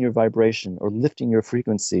lifting your vibration or lifting your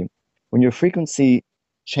frequency. When your frequency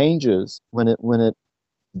changes, when it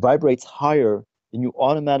vibrates higher, then you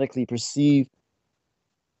automatically perceive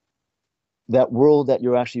that world that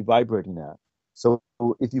you're actually vibrating at. So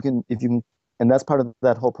if you can, and that's part of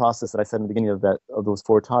that whole process that I said in the beginning of those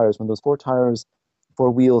four tires. When those four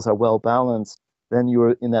wheels are well balanced, then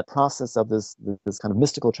you're in that process of this kind of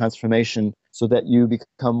mystical transformation, so that you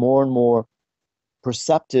become more and more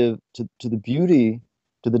perceptive to the beauty,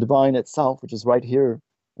 to the divine itself, which is right here.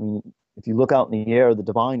 I mean, if you look out in the air, the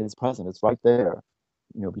divine is present. It's right there.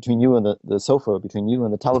 Between you and the sofa, between you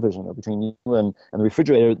and the television, or between you and the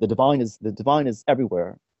refrigerator, the divine is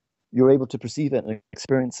everywhere. You're able to perceive it and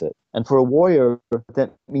experience it. And for a warrior, what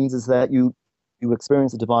that means is that you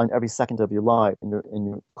experience the divine every second of your life, and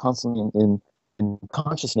you're constantly in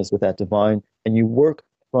consciousness with that divine, and you work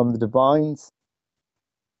from the divine's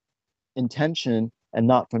intention and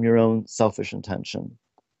not from your own selfish intention.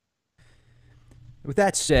 With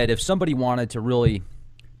that said, if somebody wanted to really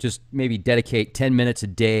just maybe dedicate 10 minutes a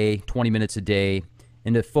day, 20 minutes a day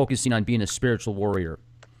into focusing on being a spiritual warrior,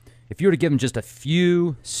 if you were to give them just a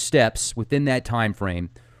few steps within that time frame,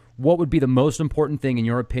 what would be the most important thing, in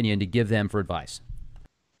your opinion, to give them for advice?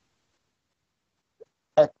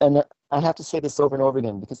 And I have to say this over and over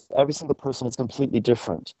again, because every single person is completely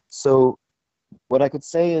different. So what I could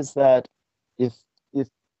say is that if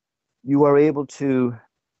you are able to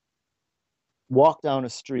walk down a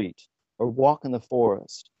street, or walk in the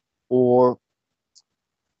forest, or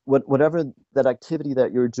whatever that activity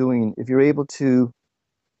that you're doing, if you're able to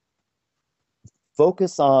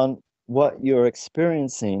focus on what you're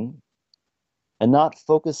experiencing and not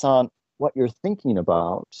focus on what you're thinking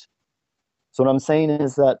about. So what I'm saying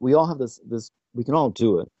is that we all have this, we can all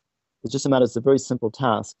do it. It's just a matter, it's a very simple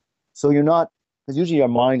task. So you're not, because usually our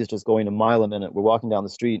mind is just going a mile a minute. We're walking down the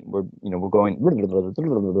street, and we're going,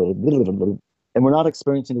 and we're not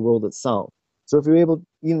experiencing the world itself. So if you're able,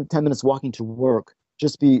 even 10 minutes walking to work,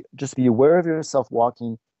 just be aware of yourself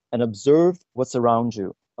walking, and observe what's around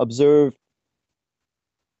you. Observe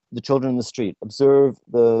the children in the street. Observe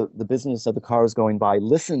the business of the cars going by.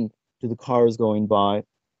 Listen to the cars going by.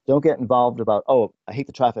 Don't get involved about, oh, I hate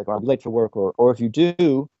the traffic, or I'll be late for work, or if you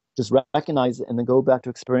do, just recognize it and then go back to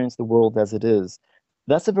experience the world as it is.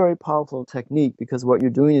 That's a very powerful technique, because what you're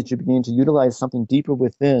doing is you're beginning to utilize something deeper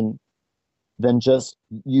within than just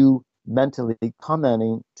you mentally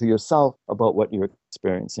commenting to yourself about what you're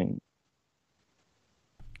experiencing.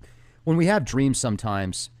 When we have dreams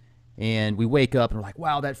sometimes and we wake up and we're like,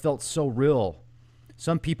 wow, that felt so real.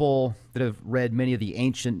 Some people that have read many of the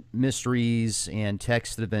ancient mysteries and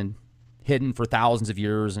texts that have been hidden for thousands of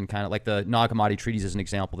years, and kind of like the Nag Hammadi treatise is an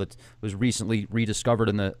example that was recently rediscovered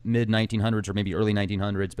in the mid 1900s or maybe early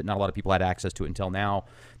 1900s, but not a lot of people had access to it until now.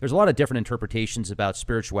 There's a lot of different interpretations about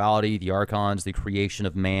spirituality, the archons, the creation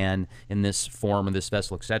of man in this form, in this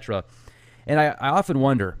vessel, etc. And I often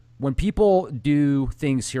wonder, when people do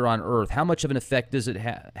things here on Earth, how much of an effect does it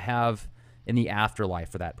have in the afterlife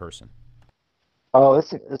for that person? Oh,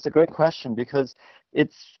 it's a great question, because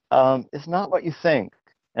it's not what you think.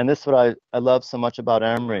 And this is what I love so much about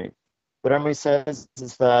Imre. What Imre says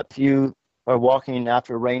is that if you are walking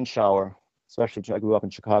after a rain shower, especially I grew up in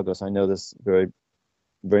Chicago, so I know this very,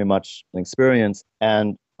 very much an experience.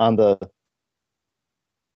 And on the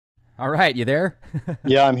All right, you there?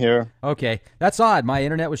 Yeah, I'm here. Okay, that's odd. My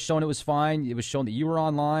internet was showing it was fine. It was showing that you were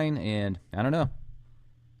online, and I don't know.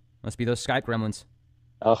 Must be those Skype gremlins.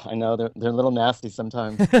 Oh, I know they're a little nasty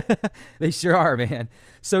sometimes. They sure are, man.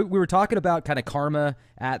 So we were talking about kind of karma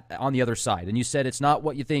on the other side, and you said it's not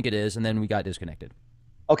what you think it is, and then we got disconnected.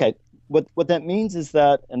 Okay, what that means is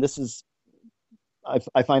that, and this is,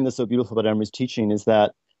 I find this so beautiful about Imre's teaching, is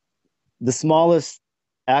that the smallest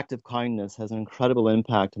act of kindness has an incredible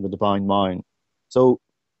impact on the divine mind. So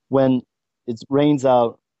when it rains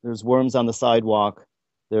out, there's worms on the sidewalk,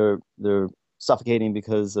 they're suffocating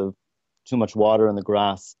because of too much water in the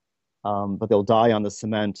grass, but they'll die on the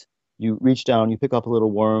cement. You reach down, you pick up a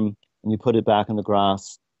little worm, and you put it back in the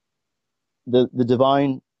grass. The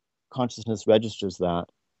divine consciousness registers that.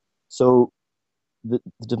 So the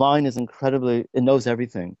divine is incredibly, it knows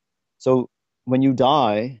everything. So when you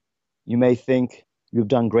die, you may think you've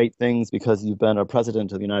done great things because you've been a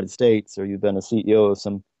president of the United States, or you've been a CEO of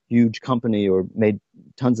some huge company, or made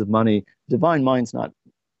tons of money. The divine mind's not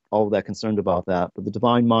all that concerned about that, but the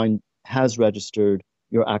divine mind has registered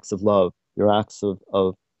your acts of love, your acts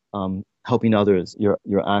of helping others, your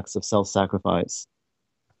acts of self-sacrifice.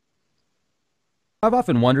 I've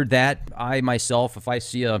often wondered that. I myself, if I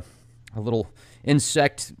see a little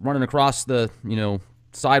insect running across the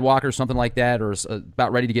sidewalk or something like that, or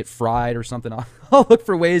about ready to get fried or something, I'll look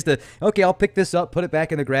for ways to, okay, I'll pick this up, put it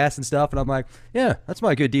back in the grass and stuff, and I'm like, yeah, that's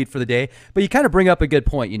my good deed for the day. But you kind of bring up a good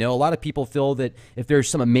point. A lot of people feel that if there's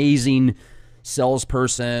some amazing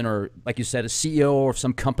salesperson, or like you said, a CEO of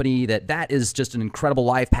some company, that is just an incredible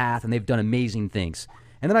life path and they've done amazing things.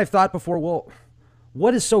 And then I've thought before, well,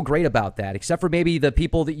 what is so great about that, except for maybe the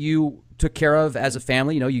people that you took care of as a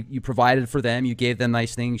family? You provided for them, you gave them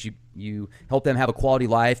nice things, you helped them have a quality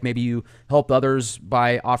life. Maybe you helped others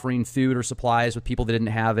by offering food or supplies with people that didn't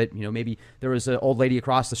have it. Maybe there was an old lady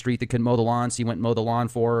across the street that couldn't mow the lawn, so you went and mowed the lawn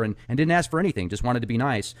for her, and didn't ask for anything, just wanted to be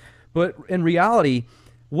nice. But in reality,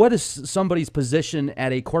 what is somebody's position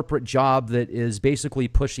at a corporate job that is basically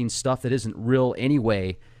pushing stuff that isn't real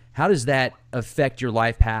anyway? How does that affect your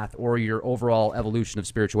life path or your overall evolution of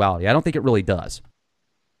spirituality? I don't think it really does.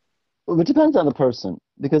 Well, it depends on the person,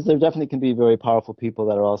 because there definitely can be very powerful people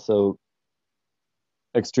that are also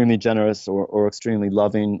extremely generous, or extremely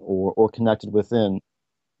loving, or connected within.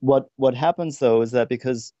 What happens, though, is that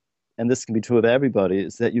because, and this can be true of everybody,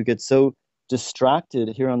 is that you get so distracted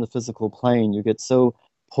here on the physical plane, you get so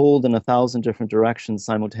pulled in 1,000 different directions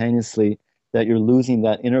simultaneously, that you're losing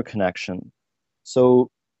that interconnection. So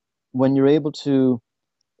when you're able to,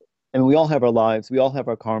 and we all have our lives, we all have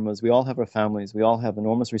our karmas, we all have our families, we all have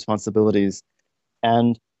enormous responsibilities.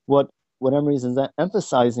 And what Imre is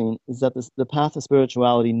emphasizing is that the path of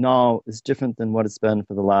spirituality now is different than what it's been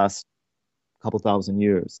for the last couple thousand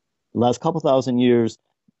years. The last couple thousand years,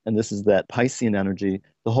 and this is that Piscean energy,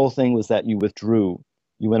 the whole thing was that you withdrew.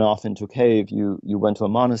 You went off into a cave, you went to a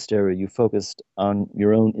monastery, you focused on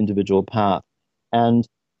your own individual path. And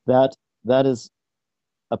that is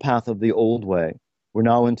a path of the old way. We're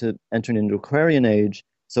now entering into Aquarian age.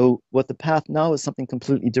 So what the path now is something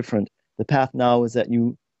completely different. The path now is that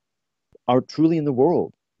you are truly in the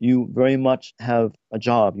world. You very much have a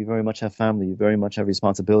job, you very much have family, you very much have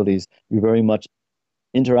responsibilities, you're very much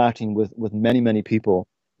interacting with many, many people.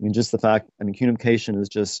 Just the fact, communication is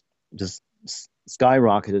just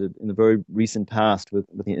skyrocketed in the very recent past with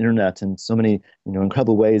the internet, and so many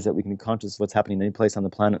incredible ways that we can be conscious of what's happening in any place on the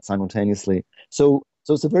planet simultaneously. So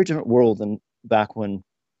it's a very different world than back when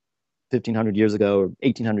 1,500 years ago or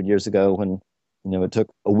 1,800 years ago when, it took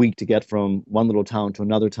a week to get from one little town to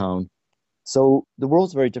another town. So the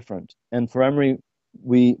world's very different. And for Imre,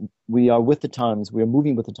 we are with the times. We are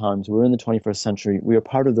moving with the times. We're in the 21st century. We are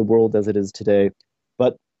part of the world as it is today.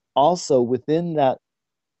 But also within that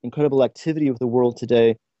incredible activity of the world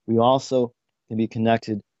today, we also can be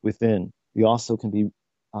connected within. We also can be,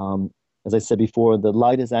 as I said before, the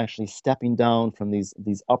light is actually stepping down from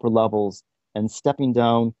these upper levels and stepping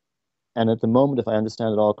down. And at the moment, if I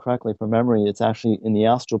understand it all correctly from memory, it's actually in the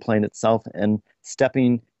astral plane itself and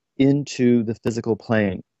stepping into the physical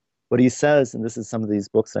plane. What he says, and this is some of these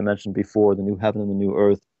books I mentioned before, The New Heaven and the New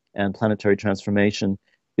Earth and Planetary Transformation,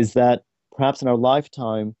 is that perhaps in our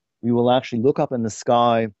lifetime, we will actually look up in the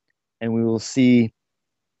sky and we will see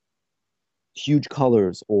huge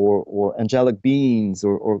colors or angelic beings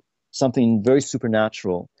or something very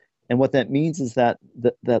supernatural. And what that means is that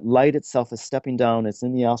that light itself is stepping down. It's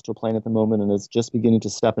in the astral plane at the moment, and it's just beginning to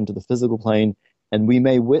step into the physical plane. And we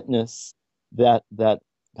may witness that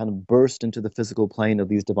kind of burst into the physical plane of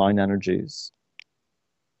these divine energies.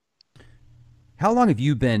 How long have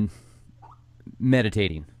you been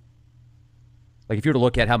meditating? Like if you were to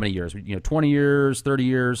look at how many years, 20 years, 30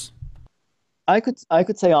 years? I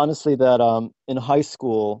could say honestly that in high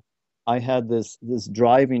school, I had this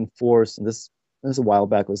driving force, and this was a while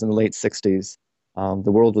back. It was in the late 60s.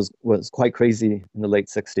 The world was quite crazy in the late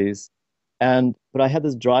 60s. But I had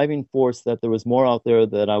this driving force that there was more out there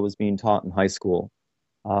that I was being taught in high school.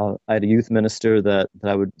 I had a youth minister that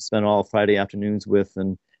I would spend all Friday afternoons with,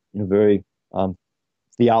 and very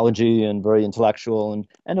theology and very intellectual, and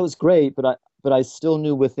it was great. But I still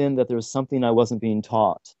knew within that there was something I wasn't being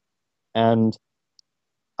taught. And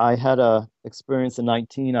I had a experience in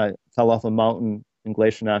 19. I fell off a mountain in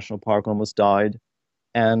Glacier National Park, almost died,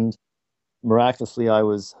 and miraculously I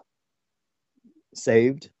was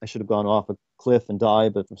saved. I should have gone off a cliff and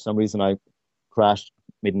died, but for some reason I crashed,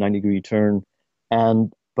 made a 90-degree turn.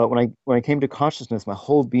 But when I came to consciousness, my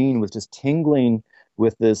whole being was just tingling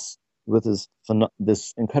with this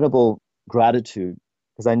incredible gratitude,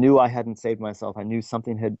 because I knew I hadn't saved myself. I knew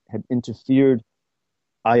something had interfered.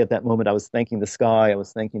 At that moment, I was thanking the sky, I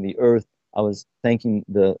was thanking the earth, I was thanking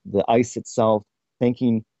the ice itself,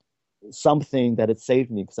 thanking something that had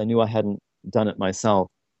saved me, because I knew I hadn't done it myself.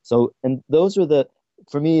 So, and those are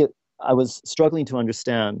for me, I was struggling to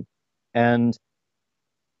understand. And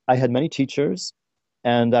I had many teachers,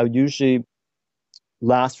 and I would usually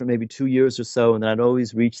last for maybe 2 years or so, and then I'd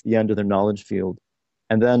always reach the end of their knowledge field.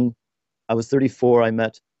 And then I was 34, I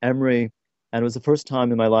met Imre, and it was the first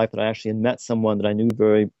time in my life that I actually had met someone that I knew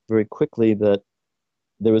very, very quickly that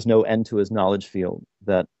there was no end to his knowledge field,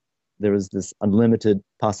 that there was this unlimited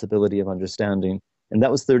possibility of understanding. And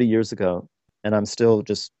that was 30 years ago. And I'm still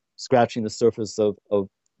just scratching the surface of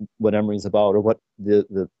what Imre is about, or what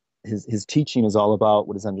his teaching is all about,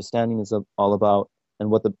 what his understanding is all about, and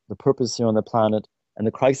what the purpose here on the planet and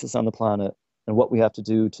the crisis on the planet, and what we have to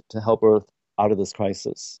do to help Earth out of this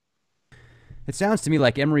crisis. It sounds to me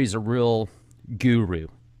like Imre's a real guru,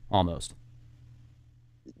 almost.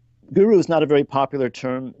 Guru is not a very popular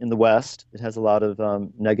term in the West. It has a lot of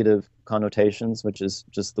negative connotations, which is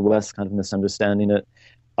just the West kind of misunderstanding it.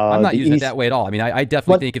 I'm not using it that way at all. I mean, I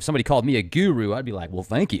definitely think if somebody called me a guru, I'd be like, well,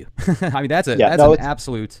 thank you. I mean, that's an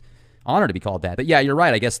absolute honor to be called that. But yeah, you're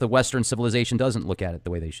right. I guess the Western civilization doesn't look at it the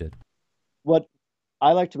way they should. What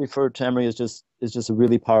I like to refer to Imre as just a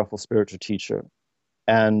really powerful spiritual teacher.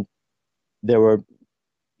 And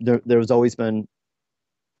there's always been,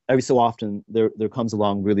 every so often, there comes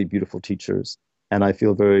along really beautiful teachers. And I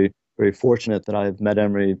feel very, very fortunate that I've met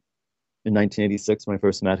Imre in 1986 when I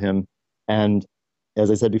first met him. And as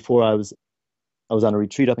I said before, I was on a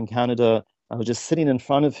retreat up in Canada. I was just sitting in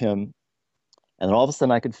front of him, and then all of a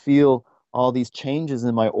sudden I could feel all these changes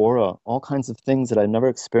in my aura, all kinds of things that I'd never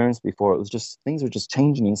experienced before. It was just, things were just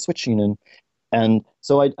changing and switching. And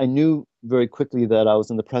so I knew very quickly that I was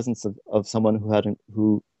in the presence of someone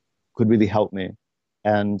who could really help me.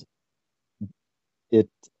 And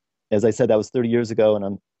as I said, that was 30 years ago, and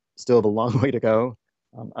I'm still have a long way to go.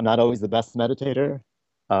 I'm not always the best meditator.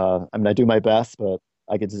 I mean, I do my best, but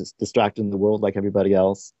I get just distracted in the world like everybody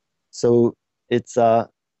else. So it's a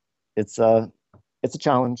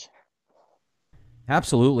challenge.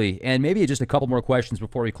 Absolutely. And maybe just a couple more questions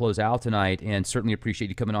before we close out tonight, and certainly appreciate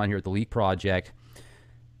you coming on here at the Leak Project.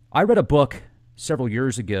 I read a book several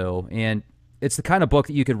years ago, and it's the kind of book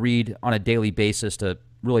that you could read on a daily basis to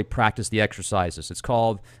really practice the exercises. It's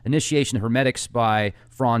called Initiation to Hermetics by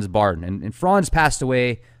Franz Barton. And Franz passed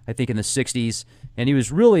away, I think, in the 60s, and he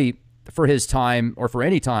was really, for his time, or for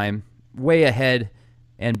any time, way ahead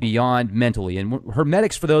and beyond mentally. And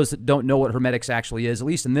hermetics, for those that don't know what hermetics actually is, at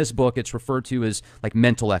least in this book, it's referred to as like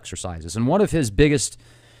mental exercises. And one of his biggest,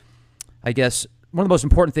 I guess, one of the most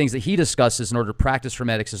important things that he discusses in order to practice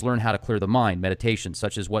hermetics is learn how to clear the mind, meditation,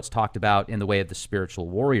 such as what's talked about in the way of the spiritual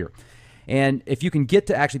warrior. And if you can get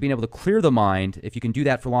to actually being able to clear the mind, if you can do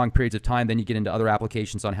that for long periods of time, then you get into other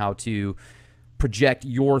applications on how to project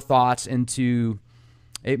your thoughts into,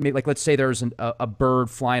 like let's say there's a bird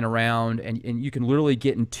flying around, and you can literally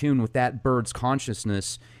get in tune with that bird's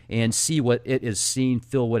consciousness and see what it is seeing,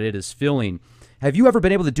 feel what it is feeling. Have you ever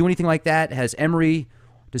been able to do anything like that?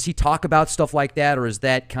 Does he talk about stuff like that, or is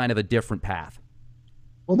that kind of a different path?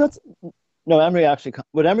 Well, no, Imre actually,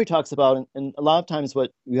 what Imre talks about, and a lot of times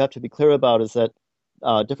what you have to be clear about is that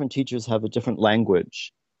different teachers have a different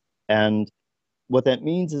language. And what that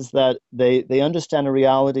means is that they understand a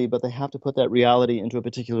reality, but they have to put that reality into a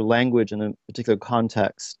particular language and a particular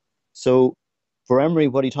context. So for Imre,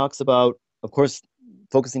 what he talks about, of course,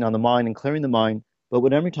 focusing on the mind and clearing the mind, but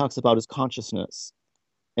what Imre talks about is consciousness.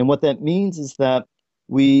 And what that means is that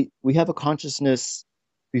we have a consciousness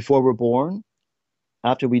before we're born.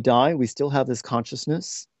 After we die, we still have this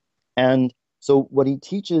consciousness. And so what he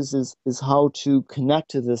teaches is how to connect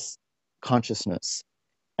to this consciousness.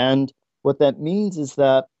 And what that means is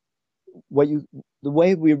that the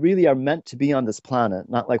way we really are meant to be on this planet,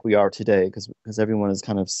 not like we are today, because everyone is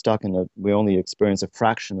kind of stuck we only experience a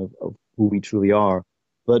fraction of who we truly are.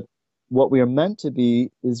 But what we are meant to be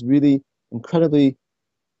is really incredibly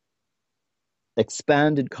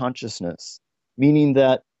expanded consciousness, meaning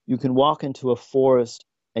that you can walk into a forest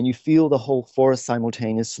and you feel the whole forest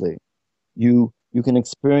simultaneously. You can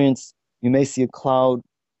experience, you may see a cloud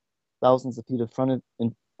thousands of feet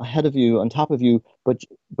ahead of you, on top of you,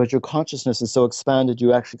 but your consciousness is so expanded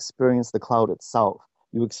you actually experience the cloud itself.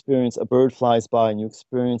 You experience a bird flies by and you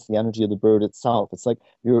experience the energy of the bird itself. It's like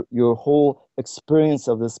your whole experience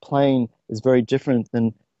of this plane is very different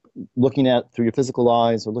than looking at through your physical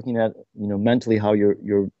eyes or looking at, mentally how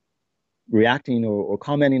you're reacting or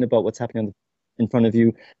commenting about what's happening in front of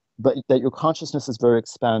you, but that your consciousness is very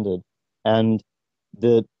expanded. And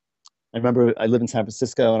I remember I lived in San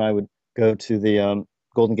Francisco and I would go to the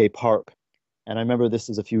Golden Gate Park. And I remember this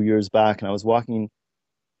was a few years back, and I was walking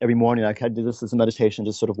every morning. I could do this as a meditation,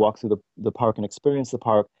 just sort of walk through the park and experience the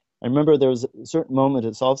park. I remember there was a certain moment,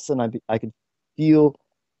 it's all of a sudden I could feel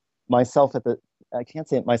myself I can't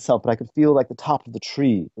say it myself, but I could feel like the top of the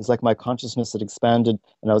tree. It's like my consciousness had expanded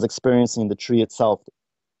and I was experiencing the tree itself.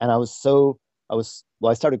 And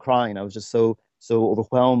I started crying. I was just so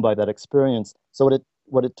overwhelmed by that experience. So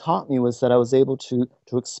what it taught me was that I was able to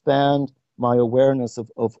expand my awareness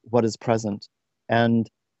of what is present. And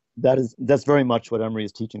that's very much what Imre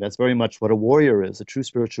is teaching. That's very much what a warrior is. A true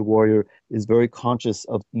spiritual warrior is very conscious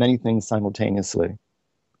of many things simultaneously.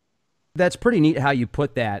 That's pretty neat how you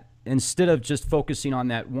put that. Instead of just focusing on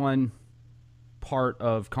that one part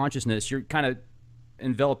of consciousness, you're kind of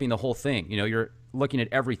enveloping the whole thing. You're looking at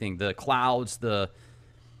everything, the clouds, the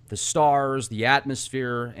stars, the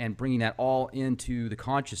atmosphere, and bringing that all into the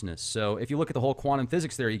consciousness. So if you look at the whole quantum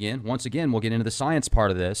physics theory once again, we'll get into the science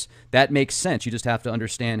part of this. That makes sense. You just have to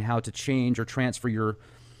understand how to change or transfer your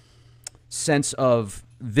sense of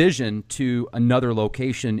vision to another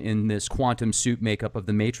location in this quantum suit makeup of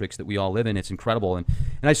the matrix that we all live in. It's incredible. And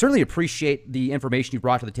I certainly appreciate the information you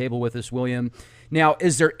brought to the table with us, William. Now,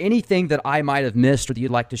 is there anything that I might have missed or that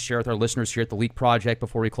you'd like to share with our listeners here at the Leak Project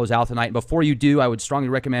before we close out tonight? And before you do, I would strongly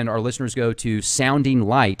recommend our listeners go to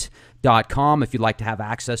soundinglight.com if you'd like to have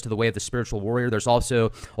access to the way of the spiritual warrior. There's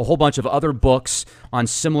also a whole bunch of other books on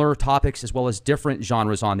similar topics as well as different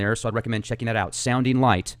genres on there. So I'd recommend checking that out,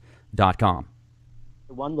 soundinglight.com.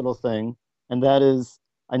 One little thing, and that is,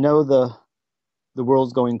 I know the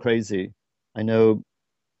world's going crazy. I know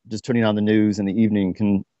just turning on the news in the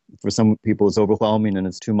evening for some people, is overwhelming and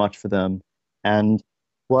it's too much for them. And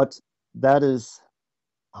that is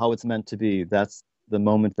how it's meant to be. That's the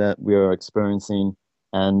moment that we are experiencing,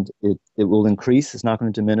 and it will increase. It's not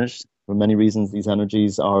going to diminish for many reasons. There's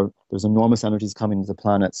enormous energies coming to the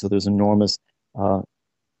planet, so there's enormous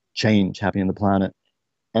change happening on the planet.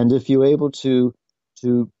 And if you're able to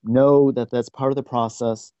know that that's part of the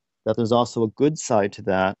process, that there's also a good side to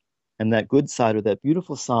that, and that good side, or that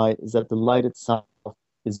beautiful side, is that the light itself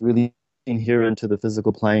is really here into the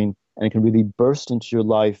physical plane, and it can really burst into your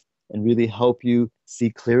life and really help you see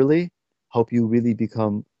clearly, help you really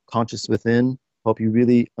become conscious within, help you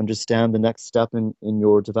really understand the next step in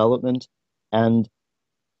your development. And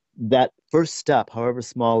that first step, however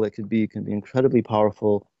small it could be, can be incredibly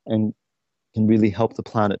powerful and can really help the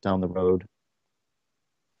planet down the road.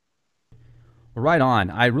 Well, right on.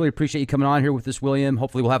 I really appreciate you coming on here with us, William.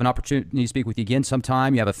 Hopefully we'll have an opportunity to speak with you again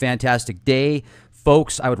sometime. You have a fantastic day.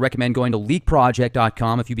 Folks, I would recommend going to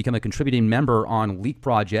leakproject.com. If you become a contributing member on Leak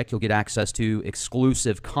Project, you'll get access to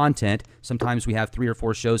exclusive content. Sometimes we have 3 or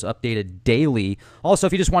 4 shows updated daily. Also,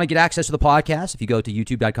 if you just want to get access to the podcast, if you go to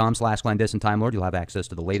youtube.com/clandestine Time Lord, you'll have access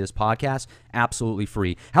to the latest podcast absolutely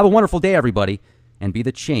free. Have a wonderful day, everybody, and be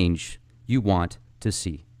the change you want to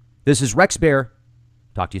see. This is Rex Bear.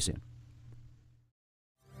 Talk to you soon.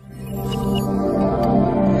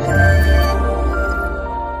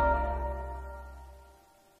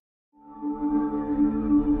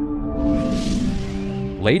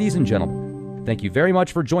 Ladies and gentlemen, thank you very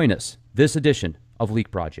much for joining us this edition of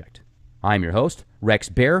Leak Project. I'm your host, Rex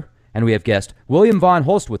Bear, and we have guest William Von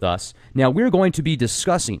Holst with us. Now, we're going to be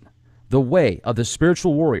discussing the way of the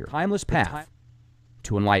spiritual warrior, timeless path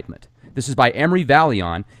to enlightenment. This is by Imre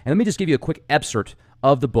Vallyon, and let me just give you a quick excerpt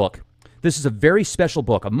of the book. This is a very special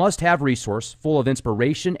book, a must-have resource full of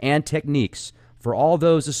inspiration and techniques for all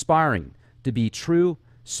those aspiring to be true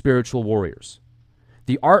spiritual warriors.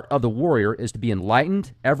 The art of the warrior is to be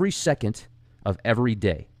enlightened every second of every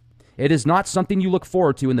day. It is not something you look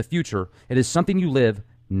forward to in the future. It is something you live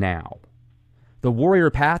now. The warrior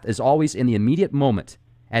path is always in the immediate moment,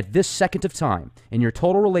 at this second of time, in your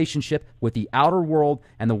total relationship with the outer world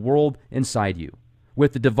and the world inside you,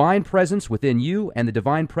 with the divine presence within you and the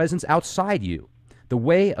divine presence outside you. The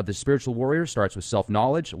way of the spiritual warrior starts with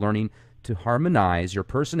self-knowledge, learning to harmonize your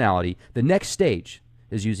personality. The next stage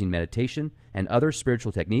is using meditation and other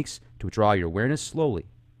spiritual techniques to draw your awareness slowly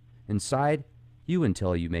inside you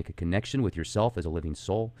until you make a connection with yourself as a living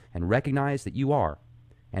soul and recognize that you are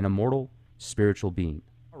an immortal spiritual being.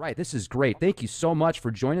 All right, this is great. Thank you so much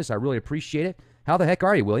for joining us. I really appreciate it. How the heck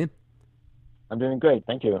are you, William? I'm doing great.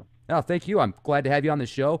 Thank you. Oh, thank you. I'm glad to have you on the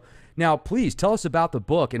show. Now, please tell us about the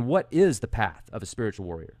book and what is the path of a spiritual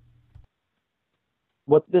warrior?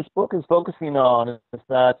 What this book is focusing on is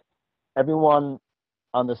that everyone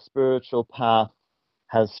on the spiritual path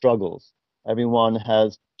has struggles. Everyone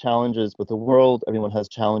has challenges with the world. Everyone has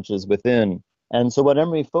challenges within. And so what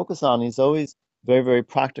Imre focuses on, he's always very, very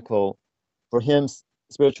practical. For him,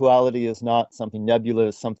 spirituality is not something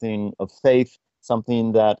nebulous, something of faith,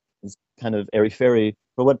 something that is kind of airy-fairy.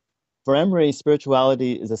 For Imre,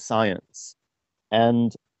 spirituality is a science.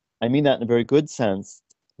 And I mean that in a very good sense,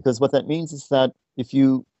 because what that means is that if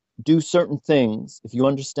you do certain things, if you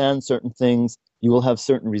understand certain things, you will have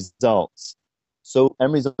certain results. So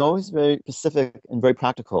Imre is always very specific and very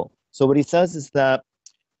practical. So what he says is that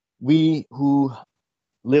we who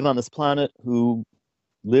live on this planet, who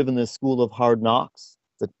live in this school of hard knocks,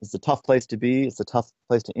 it's a tough place to be, it's a tough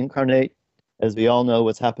place to incarnate. As we all know,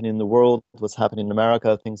 what's happening in the world, what's happening in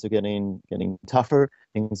America, things are getting tougher,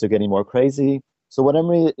 things are getting more crazy. So what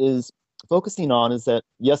Imre is focusing on is that,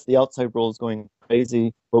 yes, the outside world is going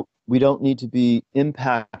crazy, but we don't need to be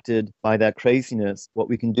impacted by that craziness. What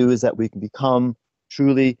we can do is that we can become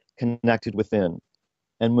truly connected within.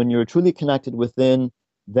 And when you're truly connected within,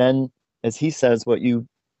 then, as he says, what you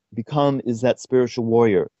become is that spiritual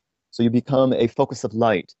warrior. So you become a focus of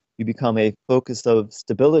light. You become a focus of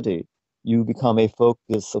stability. You become a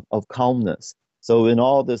focus of calmness. So in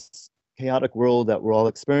all this chaotic world that we're all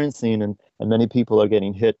experiencing, and many people are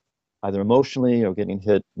getting hit either emotionally or getting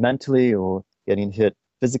hit mentally or getting hit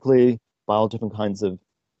physically by all different kinds of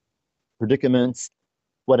predicaments,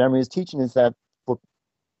 what Imre is teaching is that for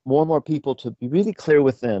more and more people to be really clear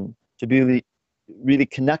within, to be really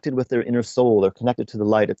connected with their inner soul, or connected to the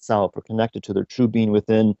light itself, or connected to their true being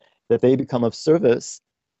within, that they become of service,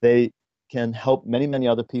 they can help many, many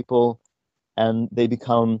other people, and they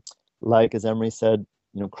become, like, as Imre said,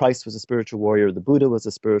 Christ was a spiritual warrior, the Buddha was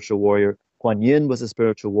a spiritual warrior, Kuan Yin was a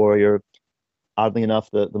spiritual warrior. Oddly enough,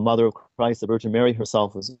 the mother of Christ, the Virgin Mary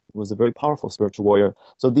herself, was a very powerful spiritual warrior.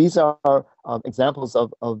 So these are examples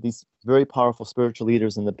of these very powerful spiritual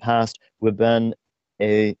leaders in the past who have been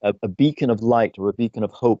a beacon of light, or a beacon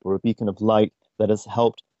of hope, or a beacon of light that has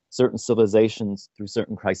helped certain civilizations through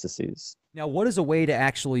certain crises. Now, what is a way to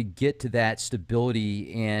actually get to that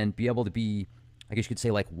stability and be able to be, I guess you could say,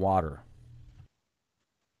 like water?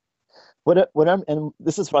 And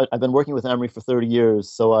this is what I've been working with Imre for 30 years,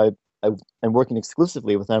 so I'm working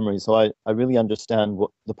exclusively with Imre, so I really understand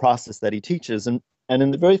the process that he teaches. And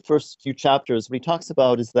in the very first few chapters, what he talks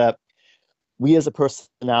about is that we as a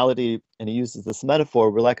personality, and he uses this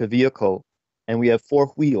metaphor, we're like a vehicle, and we have 4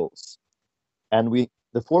 wheels. And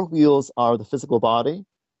the 4 wheels are the physical body,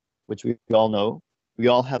 which we all know. We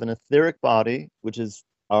all have an etheric body, which is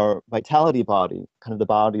our vitality body, kind of the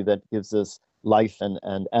body that gives us life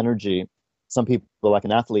and energy. some people, like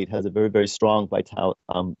an athlete, has a very, very strong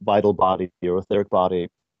vital body or etheric body.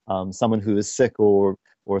 Someone who is sick or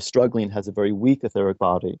struggling has a very weak etheric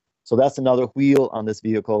body. So that's another wheel on this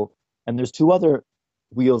vehicle. And there's two other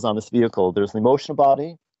wheels on this vehicle. There's the emotional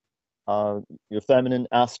body, your feminine,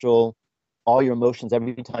 astral, all your emotions.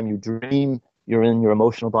 Every time you dream, you're in your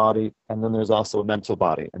emotional body. And then there's also a mental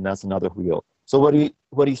body, and that's another wheel. So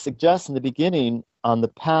what he suggests in the beginning on the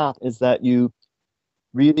path is that you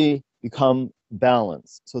really become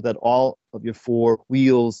balanced so that all of your four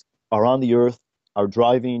wheels are on the earth, are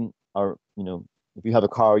driving, are, if you have a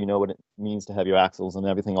car, you know what it means to have your axles and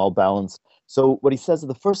everything all balanced. So what he says is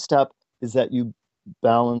the first step is that you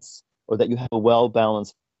balance, or that you have a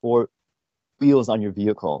well-balanced four wheels on your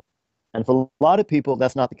vehicle. And for a lot of people,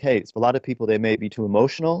 that's not the case. For a lot of people, they may be too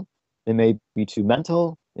emotional, they may be too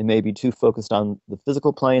mental, they may be too focused on the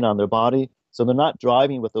physical plane, on their body. So they're not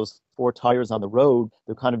driving with those four tires on the road.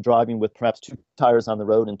 They're kind of driving with perhaps two tires on the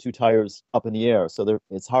road and two tires up in the air. So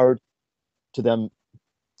it's hard to them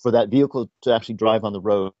for that vehicle to actually drive on the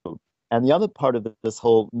road. And the other part of this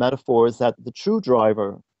whole metaphor is that the true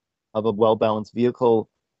driver of a well-balanced vehicle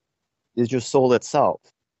is your soul itself.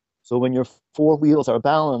 So when your four wheels are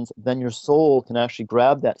balanced, then your soul can actually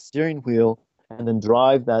grab that steering wheel and then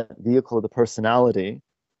drive that vehicle of the personality.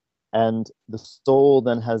 And the soul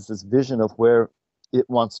then has this vision of where it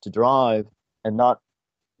wants to drive, and not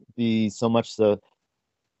be so much the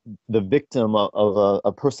victim of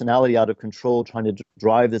a personality out of control trying to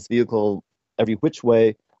drive this vehicle every which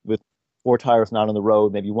way with four tires not on the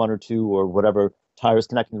road, maybe one or two or whatever, tires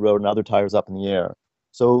connecting the road and other tires up in the air.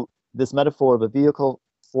 So this metaphor of a vehicle,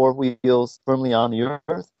 four wheels firmly on the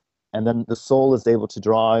earth, and then the soul is able to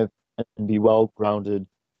drive and be well grounded.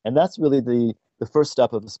 And that's really the first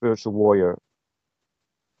step of a spiritual warrior.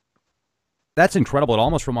 That's incredible. It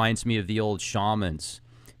almost reminds me of the old shamans,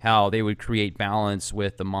 how they would create balance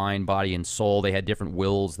with the mind, body, and soul. They had different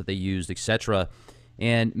wills that they used, etc.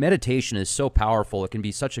 And meditation is so powerful. It can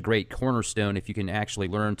be such a great cornerstone if you can actually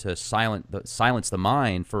learn to silence the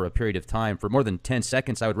mind for a period of time. For more than 10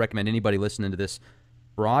 seconds, I would recommend anybody listening to this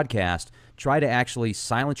broadcast, try to actually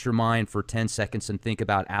silence your mind for 10 seconds and think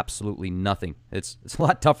about absolutely nothing. It's a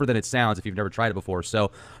lot tougher than it sounds if you've never tried it before.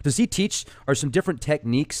 So does he teach, are some different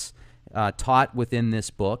techniques taught within this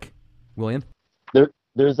book, William?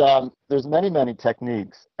 There's many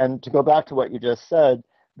techniques. And to go back to what you just said,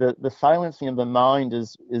 the silencing of the mind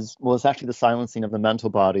is actually the silencing of the mental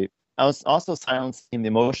body. I was also silencing the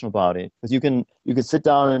emotional body, because you can sit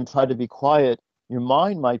down and try to be quiet. Your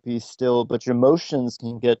mind might be still, but your emotions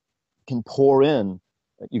can pour in.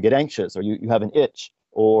 You get anxious, or you have an itch,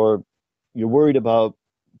 or you're worried about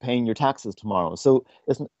paying your taxes tomorrow. So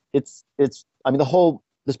it's I mean,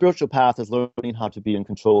 the spiritual path is learning how to be in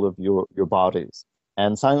control of your bodies.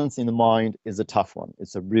 And silencing the mind is a tough one.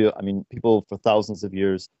 It's people for thousands of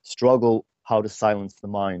years struggle how to silence the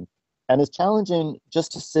mind. And it's challenging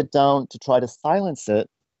just to sit down to try to silence it,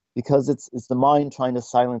 because it's the mind trying to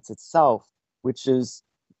silence itself, which is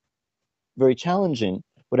very challenging.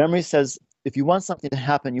 But Imre says, if you want something to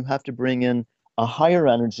happen, you have to bring in a higher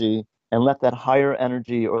energy and let that higher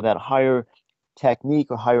energy or that higher technique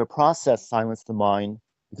or higher process silence the mind.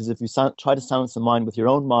 Because if you try to silence the mind with your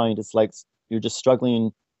own mind, it's like you're just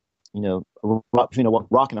struggling, between a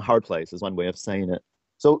rock and a hard place is one way of saying it.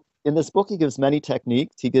 So in this book, he gives many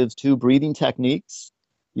techniques. He gives 2 breathing techniques.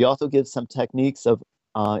 He also gives some techniques of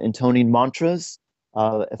intoning mantras.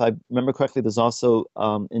 If I remember correctly, there's also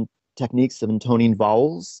techniques of intoning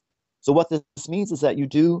vowels. So what this means is that you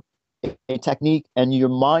do a technique and your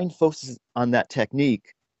mind focuses on that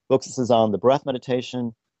technique, focuses on the breath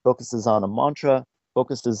meditation, focuses on a mantra,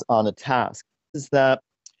 focuses on a task. Is that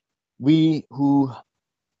we who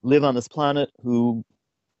live on this planet, who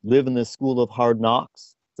live in this school of hard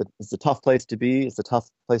knocks, it's a tough place to be, it's a tough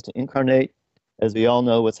place to incarnate. As we all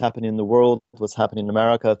know, what's happening in the world, what's happening in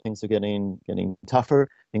America, things are getting tougher,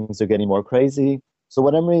 things are getting more crazy. So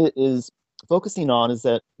what Imre is focusing on is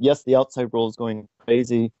that, yes, the outside world is going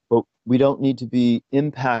crazy, but we don't need to be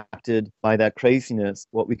impacted by that craziness.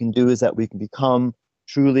 What we can do is that we can become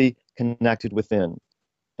truly connected within.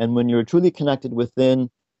 And when you're truly connected within,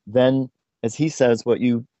 then, as he says, what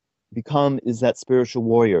you become is that spiritual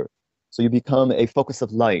warrior. So you become a focus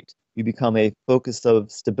of light. You become a focus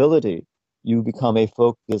of stability. You become a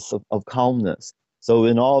focus of calmness. So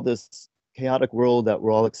in all this chaotic world that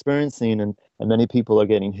we're all experiencing, and many people are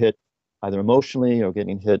getting hit either emotionally or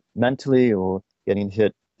getting hit mentally or getting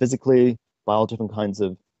hit physically by all different kinds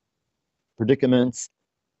of predicaments,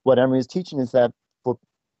 what Imre is teaching is that for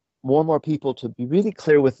more and more people to be really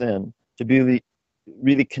clear within, to be really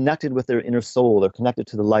really connected with their inner soul, they're connected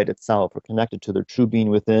to the light itself, or connected to their true being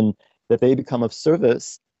within, that they become of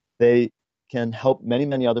service, they can help many,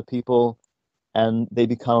 many other people, and they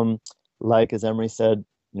become, like as Imre said,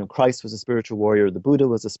 Christ was a spiritual warrior, the Buddha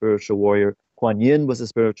was a spiritual warrior, Kuan Yin was a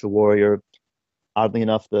spiritual warrior. Oddly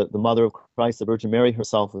enough, the mother of Christ, the Virgin Mary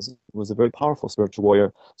herself, was a very powerful spiritual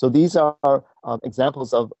warrior. So these are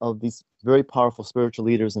examples of these very powerful spiritual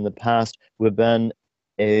leaders in the past who have been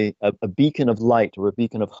a beacon of light, or a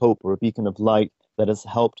beacon of hope, or a beacon of light that has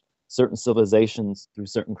helped certain civilizations through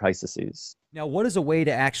certain crises. Now, what is a way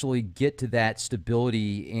to actually get to that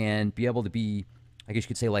stability and be able to be, I guess you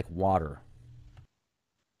could say, like water?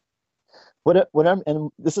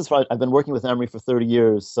 And this is right, I've been working with Imre for 30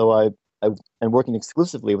 years, so I'm working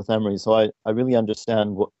exclusively with Imre, so I really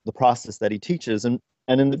understand the process that he teaches. And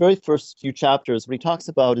in the very first few chapters, what he talks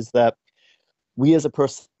about is that we as a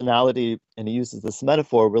personality, and he uses this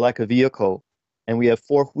metaphor, we're like a vehicle, and we have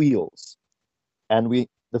four wheels. And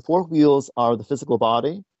the four wheels are the physical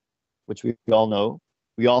body, which we all know.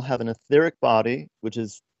 We all have an etheric body, which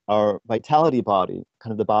is our vitality body,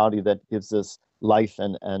 kind of the body that gives us life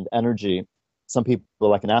and energy. Some people,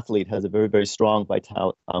 like an athlete, has a very, very strong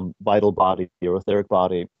vital body or etheric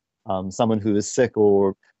body. Someone who is sick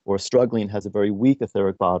or struggling has a very weak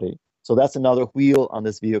etheric body. So that's another wheel on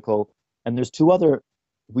this vehicle. And there's two other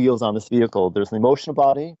wheels on this vehicle. There's an emotional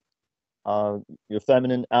body, your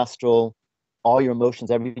feminine, astral, all your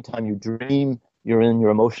emotions. Every time you dream, you're in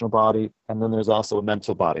your emotional body. And then there's also a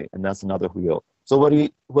mental body, and that's another wheel. So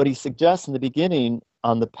what he suggests in the beginning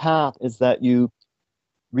on the path is that you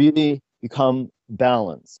really become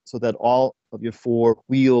balanced, so that all of your four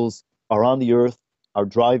wheels are on the earth, are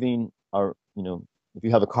driving, if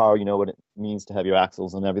you have a car, you know what it means to have your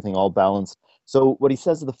axles and everything all balanced. So what he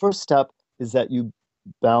says is the first step is that you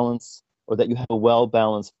balance, or that you have a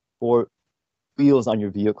well-balanced four wheels on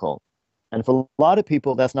your vehicle. And for a lot of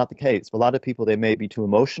people, that's not the case. For a lot of people, they may be too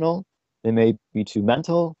emotional, they may be too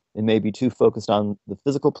mental, they may be too focused on the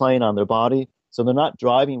physical plane, on their body. So they're not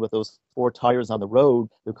driving with those four tires on the road.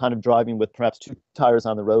 They're kind of driving with perhaps two tires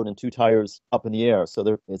on the road and two tires up in the air.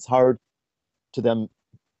 So it's hard to them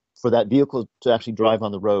for that vehicle to actually drive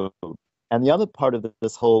on the road. And the other part of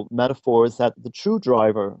this whole metaphor is that the true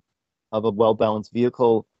driver of a well-balanced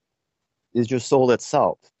vehicle is your soul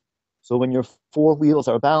itself. So when your four wheels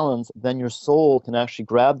are balanced, then your soul can actually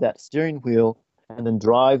grab that steering wheel and then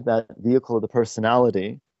drive that vehicle of the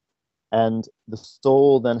personality. And the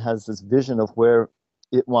soul then has this vision of where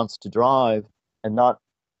it wants to drive, and not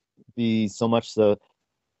be so much the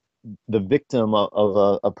victim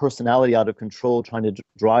of a personality out of control trying to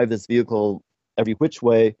drive this vehicle every which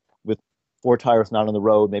way with four tires not on the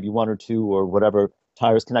road, maybe one or two or whatever,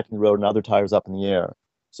 tires connecting the road and other tires up in the air.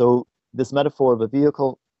 So this metaphor of a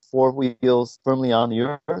vehicle, four wheels firmly on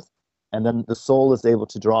the earth, and then the soul is able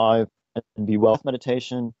to drive and be well.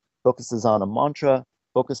 Meditation focuses on a mantra,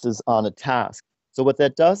 focuses on a task. So what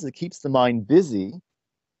that does is it keeps the mind busy.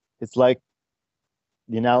 It's like,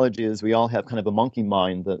 the analogy is we all have kind of a monkey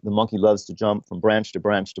mind. The monkey loves to jump from branch to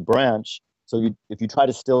branch to branch. So if you try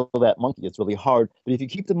to still that monkey, it's really hard. But if you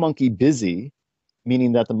keep the monkey busy,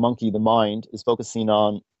 meaning that the monkey, the mind, is focusing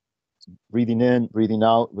on breathing in, breathing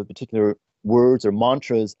out with particular words or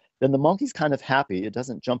mantras, then the monkey's kind of happy. It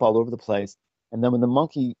doesn't jump all over the place. And then when the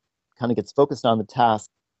monkey kind of gets focused on the task,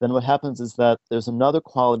 then what happens is that there's another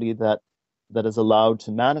quality that is allowed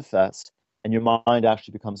to manifest, and your mind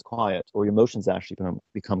actually becomes quiet, or your emotions actually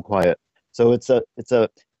become quiet. So it's a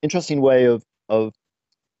interesting way of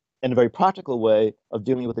in a very practical way of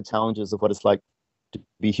dealing with the challenges of what it's like to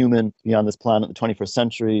be human, to be on this planet in the 21st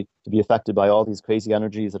century, to be affected by all these crazy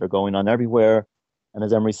energies that are going on everywhere. And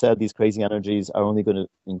as Imre said, these crazy energies are only going to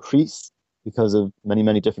increase because of many,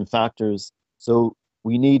 many different factors. So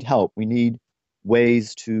we need help. We need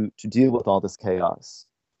ways to deal with all this chaos.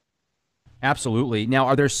 Absolutely. Now,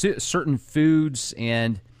 are there certain foods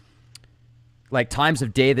and like times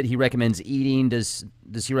of day that he recommends eating? Does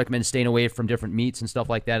he recommend staying away from different meats and stuff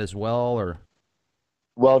like that as well? Or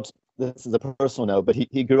well, this is a personal note, but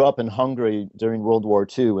he grew up in Hungary during World War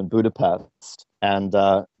II in Budapest, and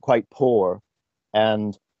quite poor.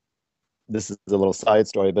 And this is a little side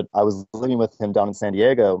story, but I was living with him down in San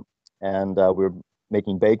Diego, and we were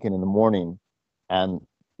making bacon in the morning. And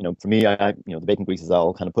for me, the bacon grease is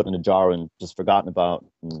all kind of put in a jar and just forgotten about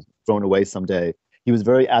and thrown away someday. He was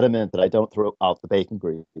very adamant that I don't throw out the bacon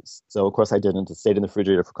grease. So of course I didn't. It stayed in the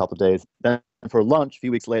refrigerator for a couple of days. Then for lunch, a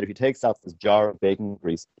few weeks later, he takes out this jar of bacon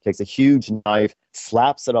grease, takes a huge knife,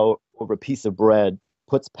 slaps it out over a piece of bread,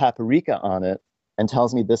 puts paprika on it, and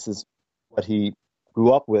tells me this is what he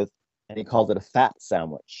grew up with, and he called it a fat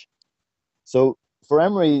sandwich. So for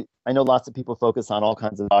Imre, I know lots of people focus on all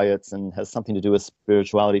kinds of diets and has something to do with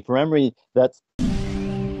spirituality. For Imre, that's...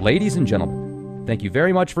 Ladies and gentlemen, thank you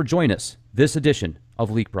very much for joining us this edition of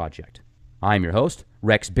Leak Project. I'm your host,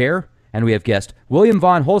 Rex Bear, and we have guest William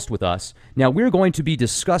Von Holst with us. Now we're going to be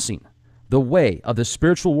discussing the way of the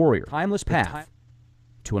spiritual warrior, timeless path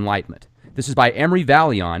to enlightenment. This is by Imre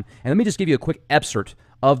Vallyon, and let me just give you a quick excerpt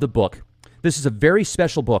of the book. This is a very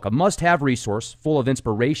special book, a must-have resource full of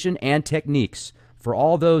inspiration and techniques for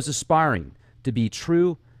all those aspiring to be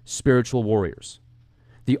true spiritual warriors.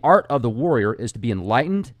 The art of the warrior is to be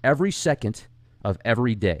enlightened every second of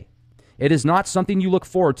every day. It is not something you look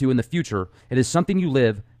forward to in the future. It is something you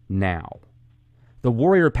live now. The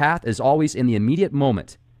warrior path is always in the immediate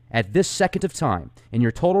moment, at this second of time, in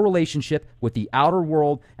your total relationship with the outer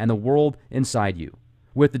world and the world inside you,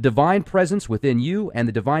 with the divine presence within you and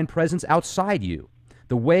the divine presence outside you.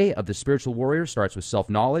 The way of the spiritual warrior starts with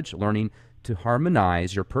self-knowledge, learning to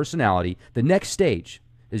harmonize your personality. The next stage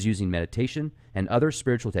is using meditation and other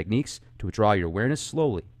spiritual techniques to withdraw your awareness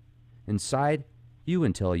slowly inside you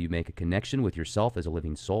until you make a connection with yourself as a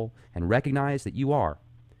living soul and recognize that you are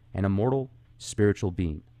an immortal spiritual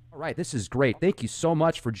being. All right, this is great. Thank you so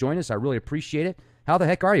much for joining us. I really appreciate it. How the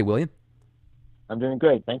heck are you, William? I'm doing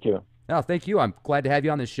great. Thank you. Oh, thank you. I'm glad to have you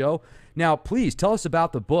on this show. Now, please tell us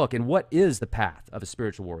about the book and what is the path of a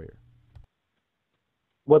spiritual warrior?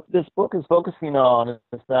 What this book is focusing on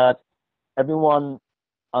is that everyone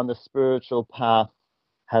on the spiritual path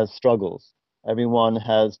has struggles. Everyone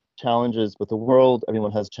has challenges with the world.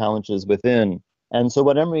 Everyone has challenges within. And so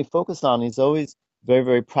what Imre focused on, he's always very,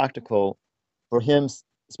 very practical. For him,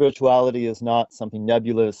 spirituality is not something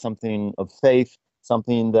nebulous, something of faith,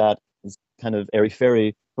 something that is kind of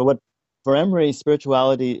airy-fairy. For Imre,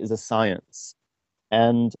 spirituality is a science.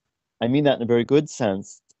 And I mean that in a very good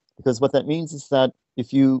sense, because what that means is that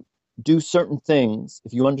if you do certain things,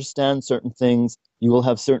 if you understand certain things, you will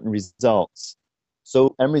have certain results.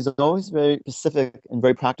 So Imre is always very specific and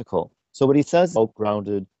very practical. So what he says is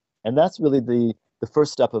grounded, and that's really the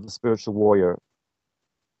first step of a spiritual warrior.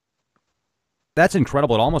 That's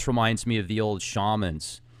incredible. It almost reminds me of the old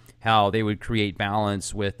shamans, how they would create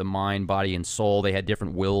balance with the mind, body, and soul. They had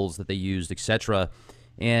different wills that they used, etc.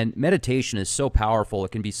 And meditation is so powerful.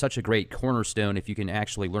 It can be such a great cornerstone if you can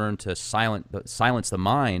actually learn to silence the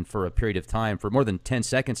mind for a period of time. For more than 10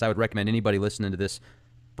 seconds, I would recommend anybody listening to this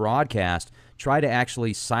broadcast, try to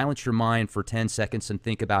actually silence your mind for 10 seconds and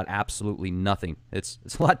think about absolutely nothing. It's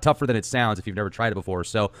a lot tougher than it sounds if you've never tried it before.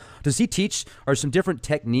 So does he teach, are some different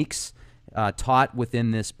techniques taught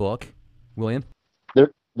within this book, William?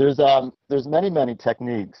 There's many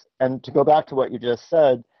techniques. And to go back to what you just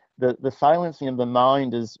said, the silencing of the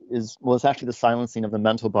mind is actually the silencing of the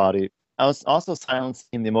mental body. Also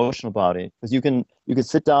silencing the emotional body, because you can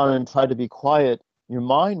sit down and try to be quiet. Your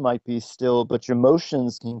mind might be still, but your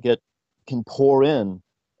emotions can pour in.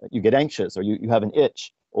 You get anxious, or you have an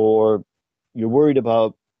itch, or you're worried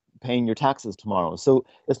about paying your taxes tomorrow. So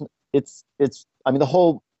I mean,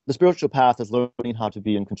 the spiritual path is learning how to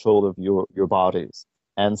be in control of your bodies.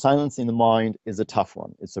 And silencing the mind is a tough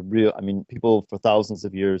one. It's people for thousands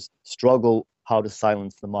of years struggle how to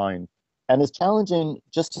silence the mind. And it's challenging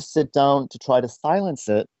just to sit down to try to silence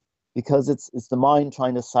it, because it's the mind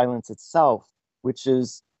trying to silence itself, which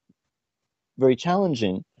is very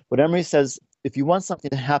challenging. But Imre says, if you want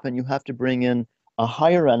something to happen, you have to bring in a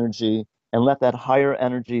higher energy and let that higher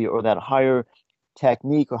energy or that higher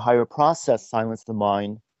technique or higher process silence the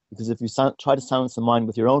mind. Because if you try to silence the mind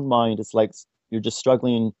with your own mind, it's like you're just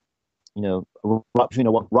struggling, between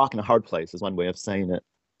a rock and a hard place is one way of saying it.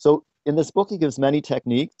 So in this book, he gives many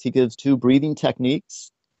techniques. He gives 2 breathing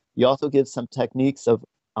techniques. He also gives some techniques of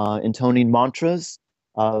intoning mantras.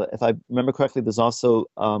 If I remember correctly, there's also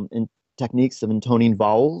techniques of intoning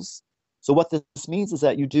vowels. So what this means is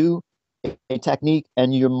that you do a technique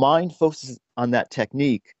and your mind focuses on that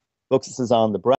technique, focuses on the breath.